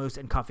chocolate mousse,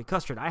 and coffee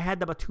custard. I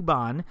had the Batuu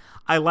Ban.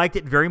 I liked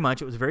it very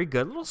much. It was very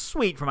good. A little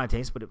sweet for my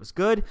taste, but it was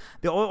good.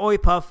 The Oi Oi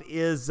Puff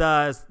is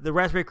the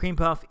raspberry cream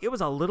puff. It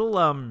was a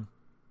little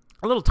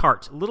a little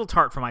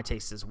tart for my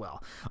taste as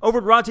well. Over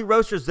at Ronto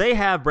Roasters, they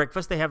have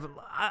breakfast. They have,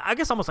 I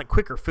guess, almost like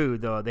quicker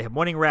food, though. They have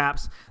morning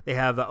wraps. They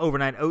have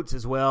overnight oats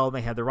as well.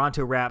 They have the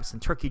Ronto wraps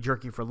and turkey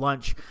jerky for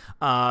lunch.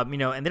 And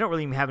they don't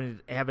really even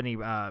have any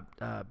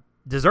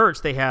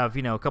desserts. They have,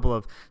 a couple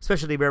of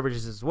specialty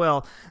beverages as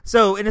well.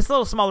 So, and it's a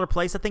little smaller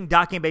place. I think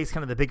Docking Bay is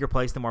kind of the bigger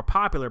place, the more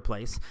popular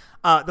place.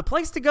 The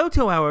place to go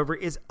to, however,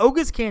 is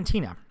Oga's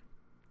Cantina.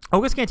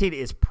 Oga's Cantina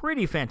is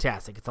pretty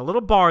fantastic. It's a little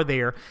bar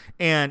there,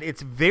 and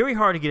it's very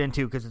hard to get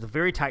into because it's a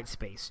very tight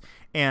space.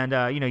 And,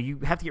 you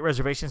have to get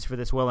reservations for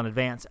this well in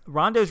advance.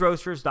 Rondo's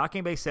Roasters,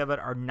 Docking Bay 7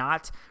 are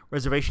not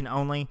reservation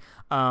only.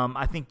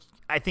 I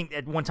think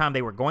at one time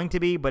they were going to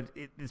be, but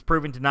it's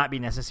proven to not be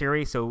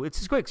necessary. So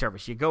it's a quick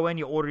service. You go in,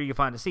 you order, you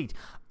find a seat.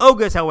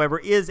 Oga's, however,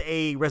 is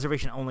a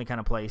reservation only kind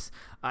of place.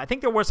 I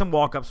think there were some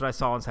walk-ups that I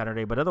saw on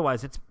Saturday, but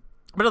otherwise it's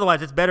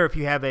better if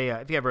you have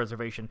a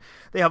reservation.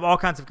 They have all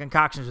kinds of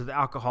concoctions with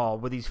alcohol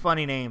with these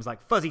funny names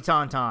like Fuzzy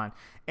Tauntaun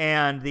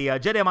and the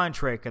Jedi Mind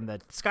Trick and the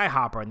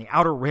Skyhopper and the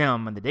Outer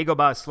Rim and the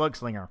Dagobah Slug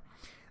Slinger.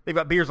 They've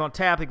got beers on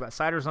tap. They've got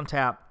ciders on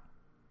tap.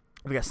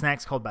 We've got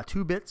snacks called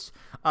Batuu Bits.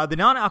 The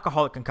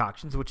non-alcoholic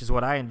concoctions, which is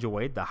what I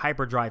enjoyed, the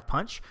Hyperdrive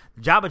Punch,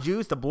 the Jabba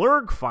Juice, the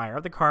Blurg Fire,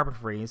 the Carbon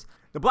Freeze,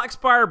 the Black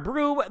Spire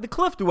Brew, the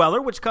Cliff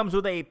Dweller, which comes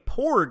with a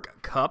Porg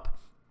Cup,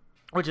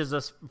 which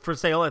is for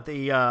sale at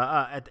the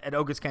at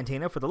Oga's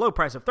Cantina for the low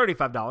price of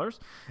 $35.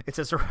 It's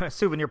a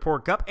souvenir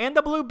pork cup, and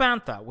the Blue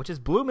Bantha, which is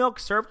blue milk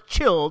served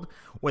chilled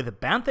with a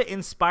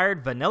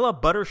Bantha-inspired vanilla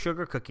butter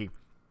sugar cookie.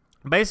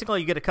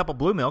 Basically, you get a cup of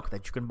blue milk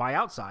that you can buy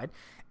outside,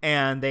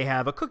 and they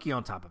have a cookie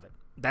on top of it.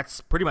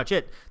 That's pretty much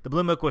it. The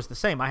blue milk was the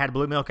same. I had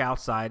blue milk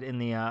outside in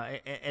the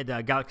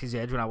at Galaxy's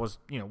Edge when I was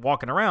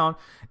walking around.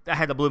 I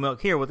had the blue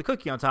milk here with the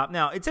cookie on top.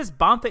 Now it says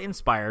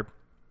Bantha-inspired.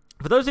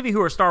 For those of you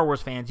who are Star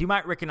Wars fans, you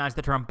might recognize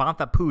the term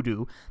Bantha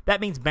Poodoo.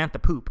 That means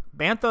Bantha Poop.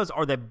 Banthas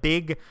are the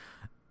big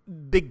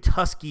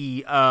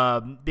tusky,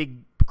 big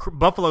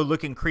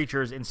buffalo-looking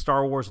creatures in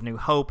Star Wars New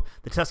Hope.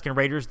 The Tusken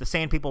Raiders, the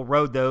Sand People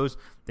rode those.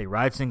 They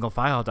ride single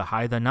file to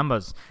hide the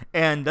numbers.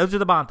 And those are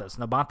the Banthas.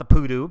 Now, Bantha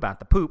Poodoo,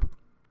 Bantha Poop.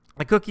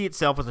 The cookie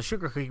itself was a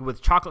sugar cookie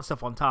with chocolate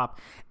stuff on top,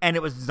 and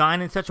it was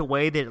designed in such a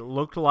way that it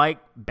looked like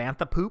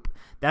Bantha Poop.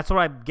 That's what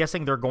I'm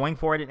guessing they're going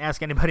for. I didn't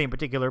ask anybody in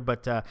particular,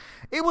 but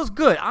it was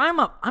good. I'm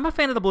a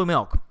fan of the blue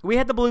milk. We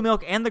had the blue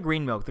milk and the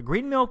green milk. The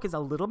green milk is a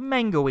little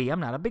mango-y.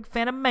 I'm not a big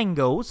fan of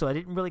mango, so I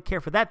didn't really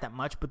care for that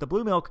much. But the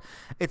blue milk,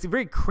 it's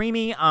very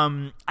creamy.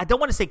 I don't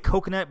want to say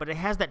coconut, but it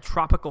has that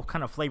tropical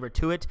kind of flavor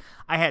to it.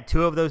 I had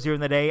 2 of those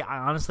during the day. I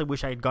honestly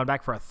wish I had gone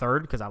back for a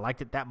third because I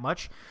liked it that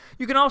much.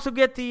 You can also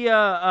get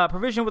the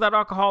provision without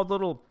alcohol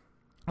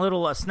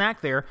little snack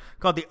there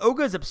called the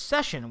Oga's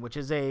Obsession, which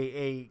is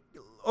a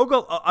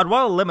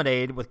Odwalla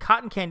lemonade with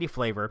cotton candy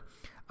flavor,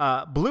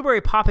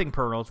 blueberry popping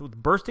pearls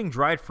with bursting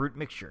dried fruit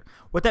mixture.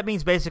 What that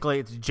means basically,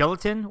 it's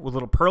gelatin with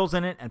little pearls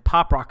in it and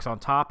pop rocks on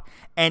top,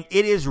 and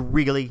it is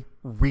really,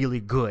 really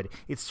good.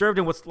 It's served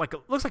in looks like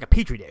a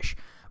petri dish,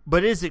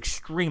 but it is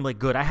extremely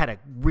good. I had a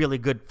really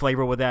good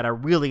flavor with that. I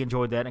really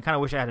enjoyed that, and I kind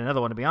of wish I had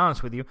another one, to be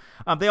honest with you.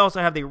 They also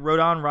have the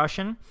Rodon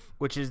Russian,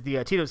 which is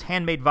the Tito's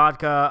handmade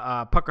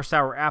vodka, pucker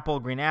sour apple,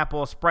 green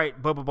apple,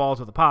 Sprite, boba balls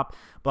with a pop,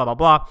 blah, blah,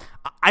 blah.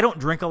 I don't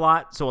drink a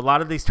lot, so a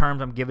lot of these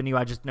terms I'm giving you,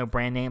 I just know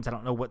brand names. I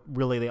don't know what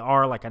really they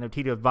are. Like, I know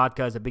Tito's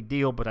vodka is a big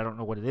deal, but I don't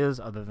know what it is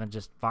other than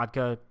just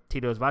vodka,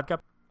 Tito's vodka.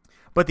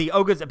 But the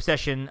Oga's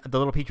Obsession, the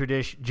little petri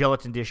dish,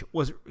 gelatin dish,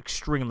 was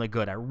extremely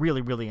good. I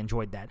really, really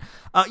enjoyed that.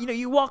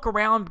 You walk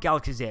around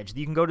Galaxy's Edge.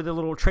 You can go to the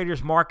little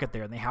trader's market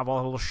there, and they have all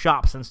the little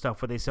shops and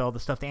stuff where they sell the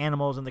stuffed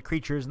animals and the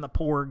creatures and the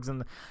porgs,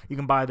 and you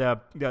can buy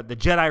the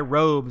Jedi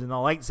robes and the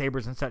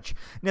lightsabers and such.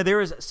 Now, there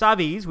is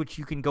Savi's, which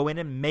you can go in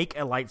and make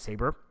a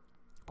lightsaber.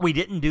 We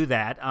didn't do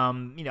that.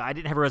 I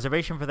didn't have a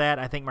reservation for that.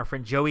 I think my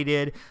friend Joey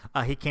did.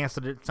 He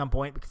canceled it at some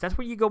point because that's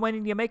where you go in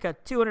and you make a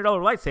 $200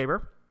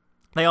 lightsaber.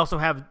 They also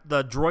have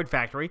the Droid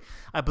Factory.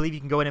 I believe you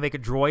can go in and make a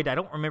droid. I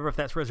don't remember if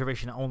that's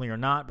reservation only or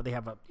not, but they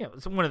have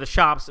it's one of the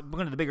shops,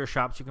 one of the bigger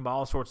shops. You can buy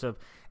all sorts of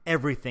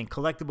everything,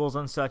 collectibles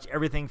and such,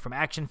 everything from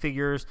action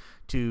figures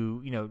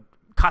to,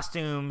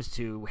 costumes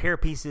to hair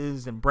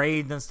pieces and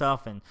braids and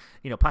stuff, and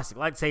plastic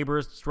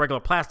lightsabers, just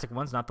regular plastic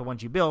ones, not the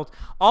ones you built,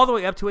 all the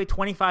way up to a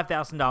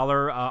 $25,000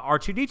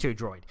 R2D2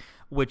 droid,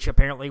 which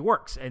apparently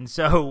works. And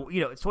so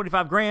it's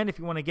 $25,000 if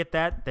you want to get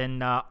that.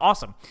 Then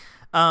awesome.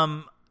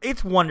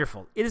 It's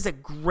wonderful. It is a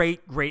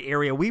great, great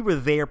area. We were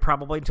there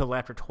probably until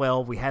after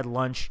 12. We had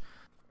lunch.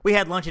 We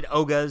had lunch at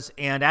Oga's,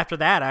 and after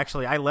that,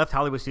 actually, I left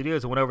Hollywood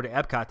Studios and went over to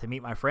Epcot to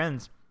meet my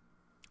friends,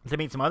 to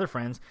meet some other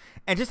friends,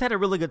 and just had a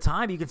really good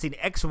time. You can see an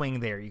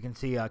X-Wing there. You can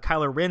see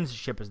Kylo Ren's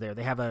ship is there.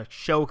 They have a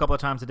show a couple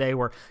of times a day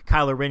where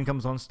Kylo Ren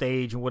comes on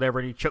stage and whatever,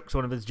 and he chokes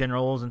one of his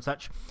generals and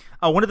such.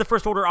 One of the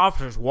First Order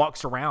officers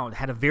walks around,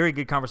 had a very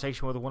good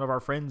conversation with one of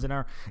our friends in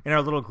our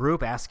little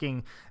group,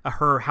 asking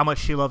her how much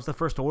she loves the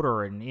First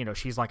Order, and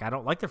she's like, I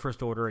don't like the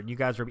First Order, and you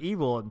guys are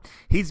evil, and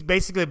he's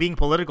basically being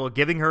political,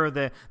 giving her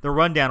the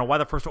rundown of why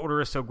the First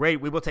Order is so great.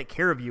 We will take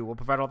care of you. We'll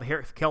provide all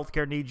the health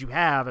care needs you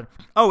have, and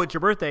it's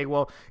your birthday.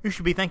 Well, you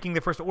should be thanking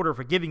the First Order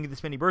for giving you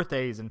this many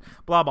birthdays, and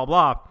blah, blah,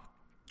 blah.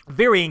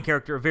 Very in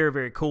character, very,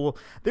 very cool.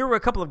 There were a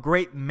couple of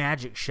great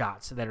magic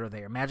shots that are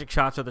there. Magic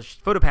shots are the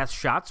PhotoPass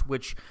shots,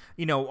 which,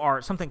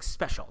 are something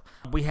special.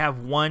 We have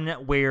one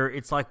where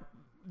it's like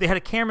they had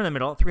a camera in the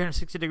middle, a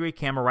 360-degree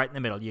camera right in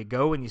the middle. You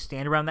go and you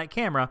stand around that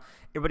camera.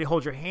 Everybody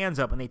holds your hands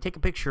up, and they take a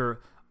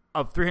picture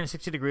of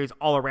 360 degrees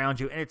all around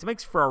you, and it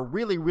makes for a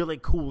really, really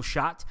cool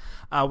shot.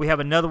 We have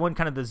another one,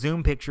 kind of the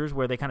zoom pictures,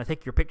 where they kind of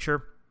take your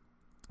picture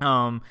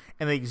and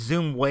they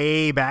zoom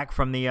way back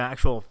from the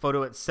actual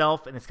photo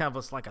itself, and it's kind of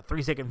just like a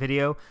 3-second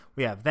video.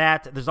 We have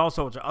that. There's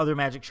also other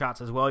magic shots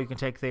as well you can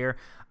take there.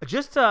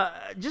 Just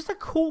a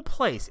cool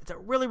place. It's a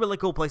really, really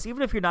cool place.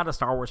 Even if you're not a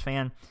Star Wars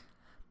fan,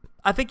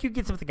 I think you'd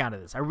get something out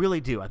of this. I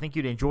really do. I think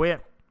you'd enjoy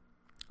it.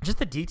 Just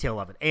the detail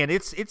of it. And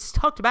it's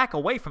tucked back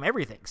away from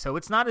everything. So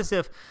it's not as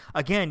if,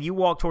 again, you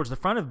walk towards the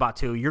front of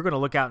Batuu, you're going to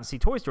look out and see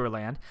Toy Story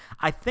Land.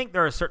 I think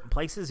there are certain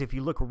places, if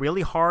you look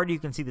really hard, you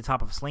can see the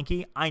top of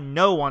Slinky. I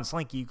know on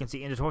Slinky you can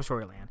see into Toy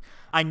Story Land.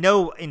 I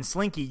know in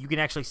Slinky you can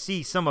actually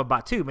see some of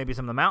Batuu, maybe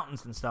some of the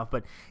mountains and stuff,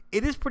 but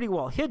it is pretty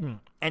well hidden.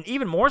 And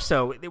even more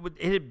so,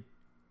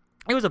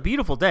 it was a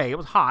beautiful day. It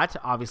was hot,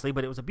 obviously,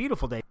 but it was a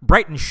beautiful day.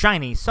 Bright and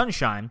shiny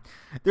sunshine.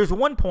 There's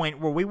one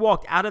point where we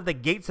walked out of the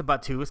gates of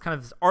Batuu. It's kind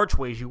of this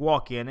archway as you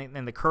walk in,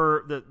 and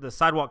the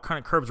sidewalk kind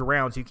of curves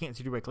around, so you can't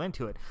see directly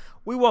into it.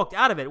 We walked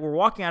out of it. We're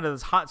walking out of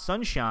this hot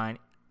sunshine,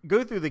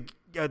 go through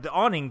the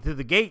awning, through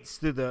the gates,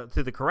 through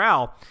the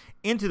corral,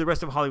 into the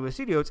rest of Hollywood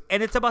Studios,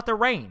 and it's about to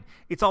rain.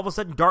 It's all of a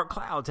sudden dark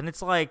clouds, and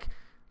it's like,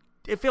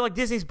 it felt like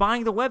Disney's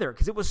buying the weather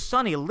because it was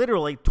sunny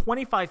literally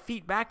 25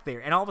 feet back there,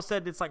 and all of a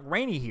sudden it's like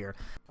rainy here.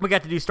 We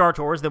got to do Star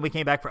Tours, then we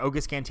came back for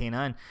Oga's Cantina,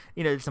 and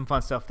did some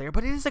fun stuff there.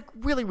 But it is a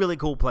really, really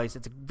cool place.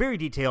 It's very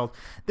detailed.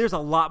 There's a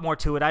lot more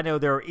to it. I know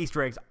there are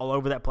Easter eggs all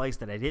over that place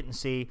that I didn't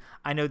see.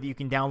 I know that you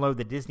can download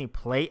the Disney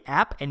Play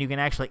app, and you can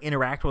actually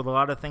interact with a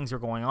lot of things that are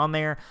going on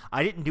there.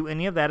 I didn't do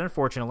any of that,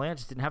 unfortunately. I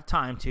just didn't have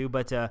time to,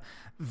 but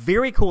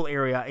very cool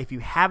area. If you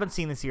haven't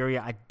seen this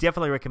area, I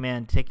definitely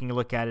recommend taking a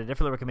look at it. I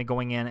definitely recommend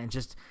going in and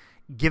just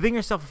giving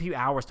yourself a few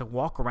hours to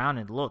walk around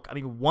and look. I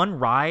mean, one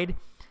ride,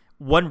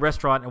 one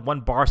restaurant, and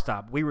one bar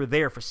stop. We were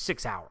there for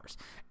 6 hours.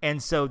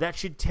 And so that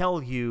should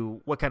tell you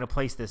what kind of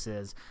place this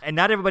is. And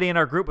not everybody in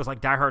our group was like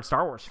diehard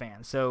Star Wars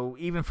fans. So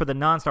even for the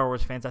non-Star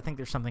Wars fans, I think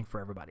there's something for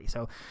everybody.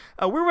 So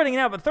we're running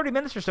out about 30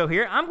 minutes or so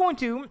here. I'm going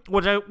to,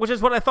 which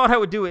is what I thought I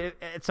would do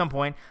at some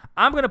point,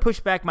 I'm going to push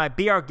back my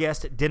Be Our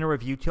Guest dinner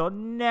review till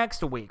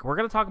next week. We're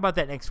going to talk about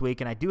that next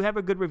week, and I do have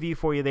a good review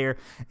for you there.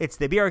 It's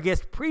the Be Our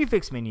Guest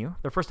prefix menu,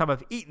 the first time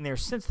I've eaten there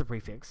since the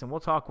prefix. And we'll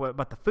talk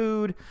about the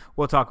food,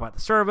 we'll talk about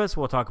the service,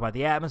 we'll talk about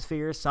the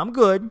atmosphere, some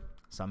good,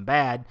 some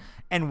bad,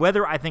 and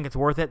whether I think it's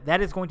worth it.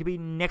 That is going to be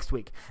next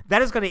week.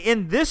 That is going to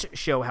end this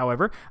show,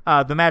 however,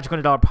 the Magic on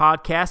a Dollar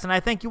podcast, and I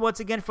thank you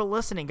once again for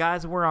listening,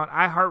 guys. We're on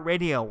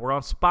iHeartRadio, we're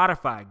on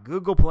Spotify,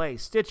 Google Play,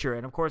 Stitcher,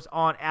 and of course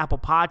on Apple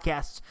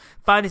Podcasts.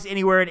 Find us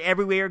anywhere and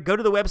everywhere. Go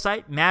to the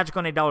website,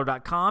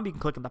 magiconadollar.com. You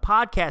can click on the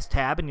podcast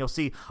tab, and you'll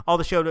see all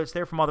the show notes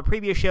there from all the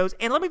previous shows.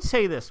 And let me just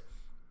tell you this.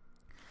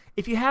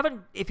 If you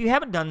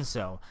haven't done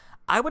so,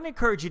 I would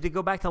encourage you to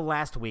go back to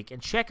last week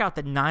and check out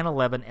the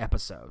 9/11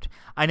 episode.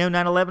 I know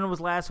 9/11 was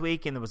last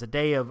week, and there was a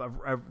day of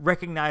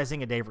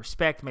recognizing, a day of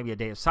respect, maybe a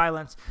day of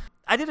silence.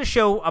 I did a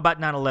show about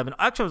 9/11.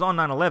 Actually, I was on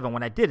 9/11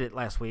 when I did it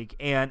last week,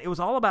 and it was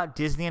all about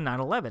Disney and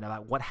 9/11,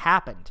 about what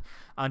happened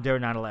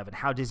during 9/11,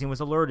 how Disney was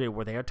alerted,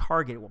 were they a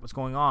target, what was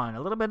going on, a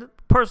little bit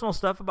of personal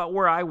stuff about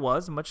where I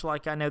was, much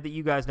like I know that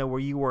you guys know where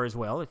you were as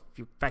well, if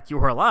in fact you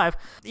were alive,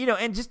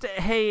 and just,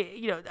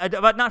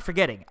 about not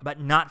forgetting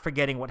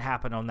what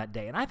happened on that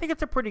day. And I think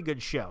it's a pretty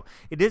good show.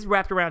 It is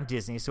wrapped around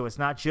Disney, so it's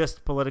not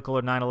just political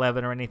or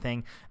 9/11 or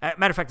anything.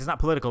 Matter of fact, it's not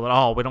political at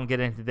all. We don't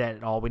get into that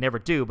at all. We never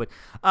do. But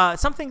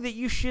something that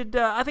you should,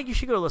 I think you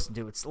should go listen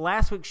to. It's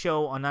last week's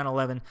show on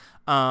 9/11,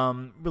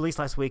 released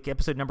last week,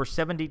 episode number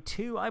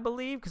 72, I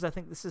believe, because I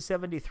think this is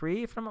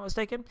 73, if I'm not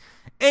mistaken.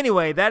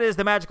 Anyway, that is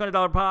the Magic on a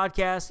Dollar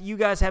podcast. You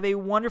guys have a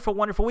wonderful,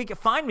 wonderful week.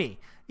 Find me.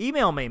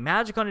 Email me,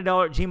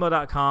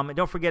 magiconadollar@gmail.com. And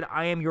don't forget,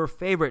 I am your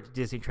favorite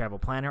Disney travel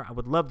planner. I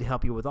would love to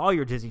help you with all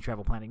your Disney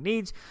travel planning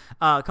needs.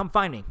 Come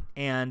find me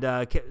and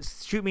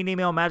shoot me an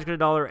email,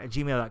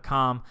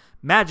 magiconadollar@gmail.com,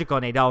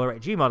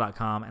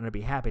 magiconadollar@gmail.com, and I'd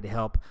be happy to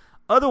help.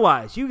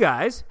 Otherwise, you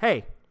guys,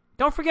 hey,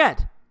 don't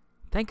forget,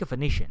 thank a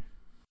Phoenician.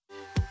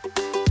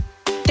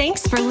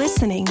 Thanks for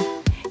listening.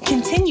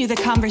 Continue the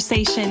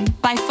conversation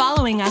by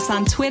following us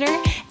on Twitter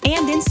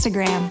and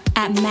Instagram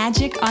at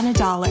Magic on a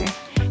Dollar,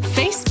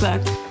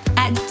 Facebook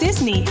at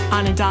Disney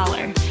on a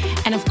Dollar,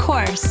 and of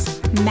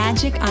course,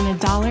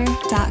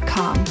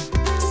 magiconadollar.com.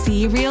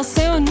 See you real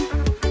soon.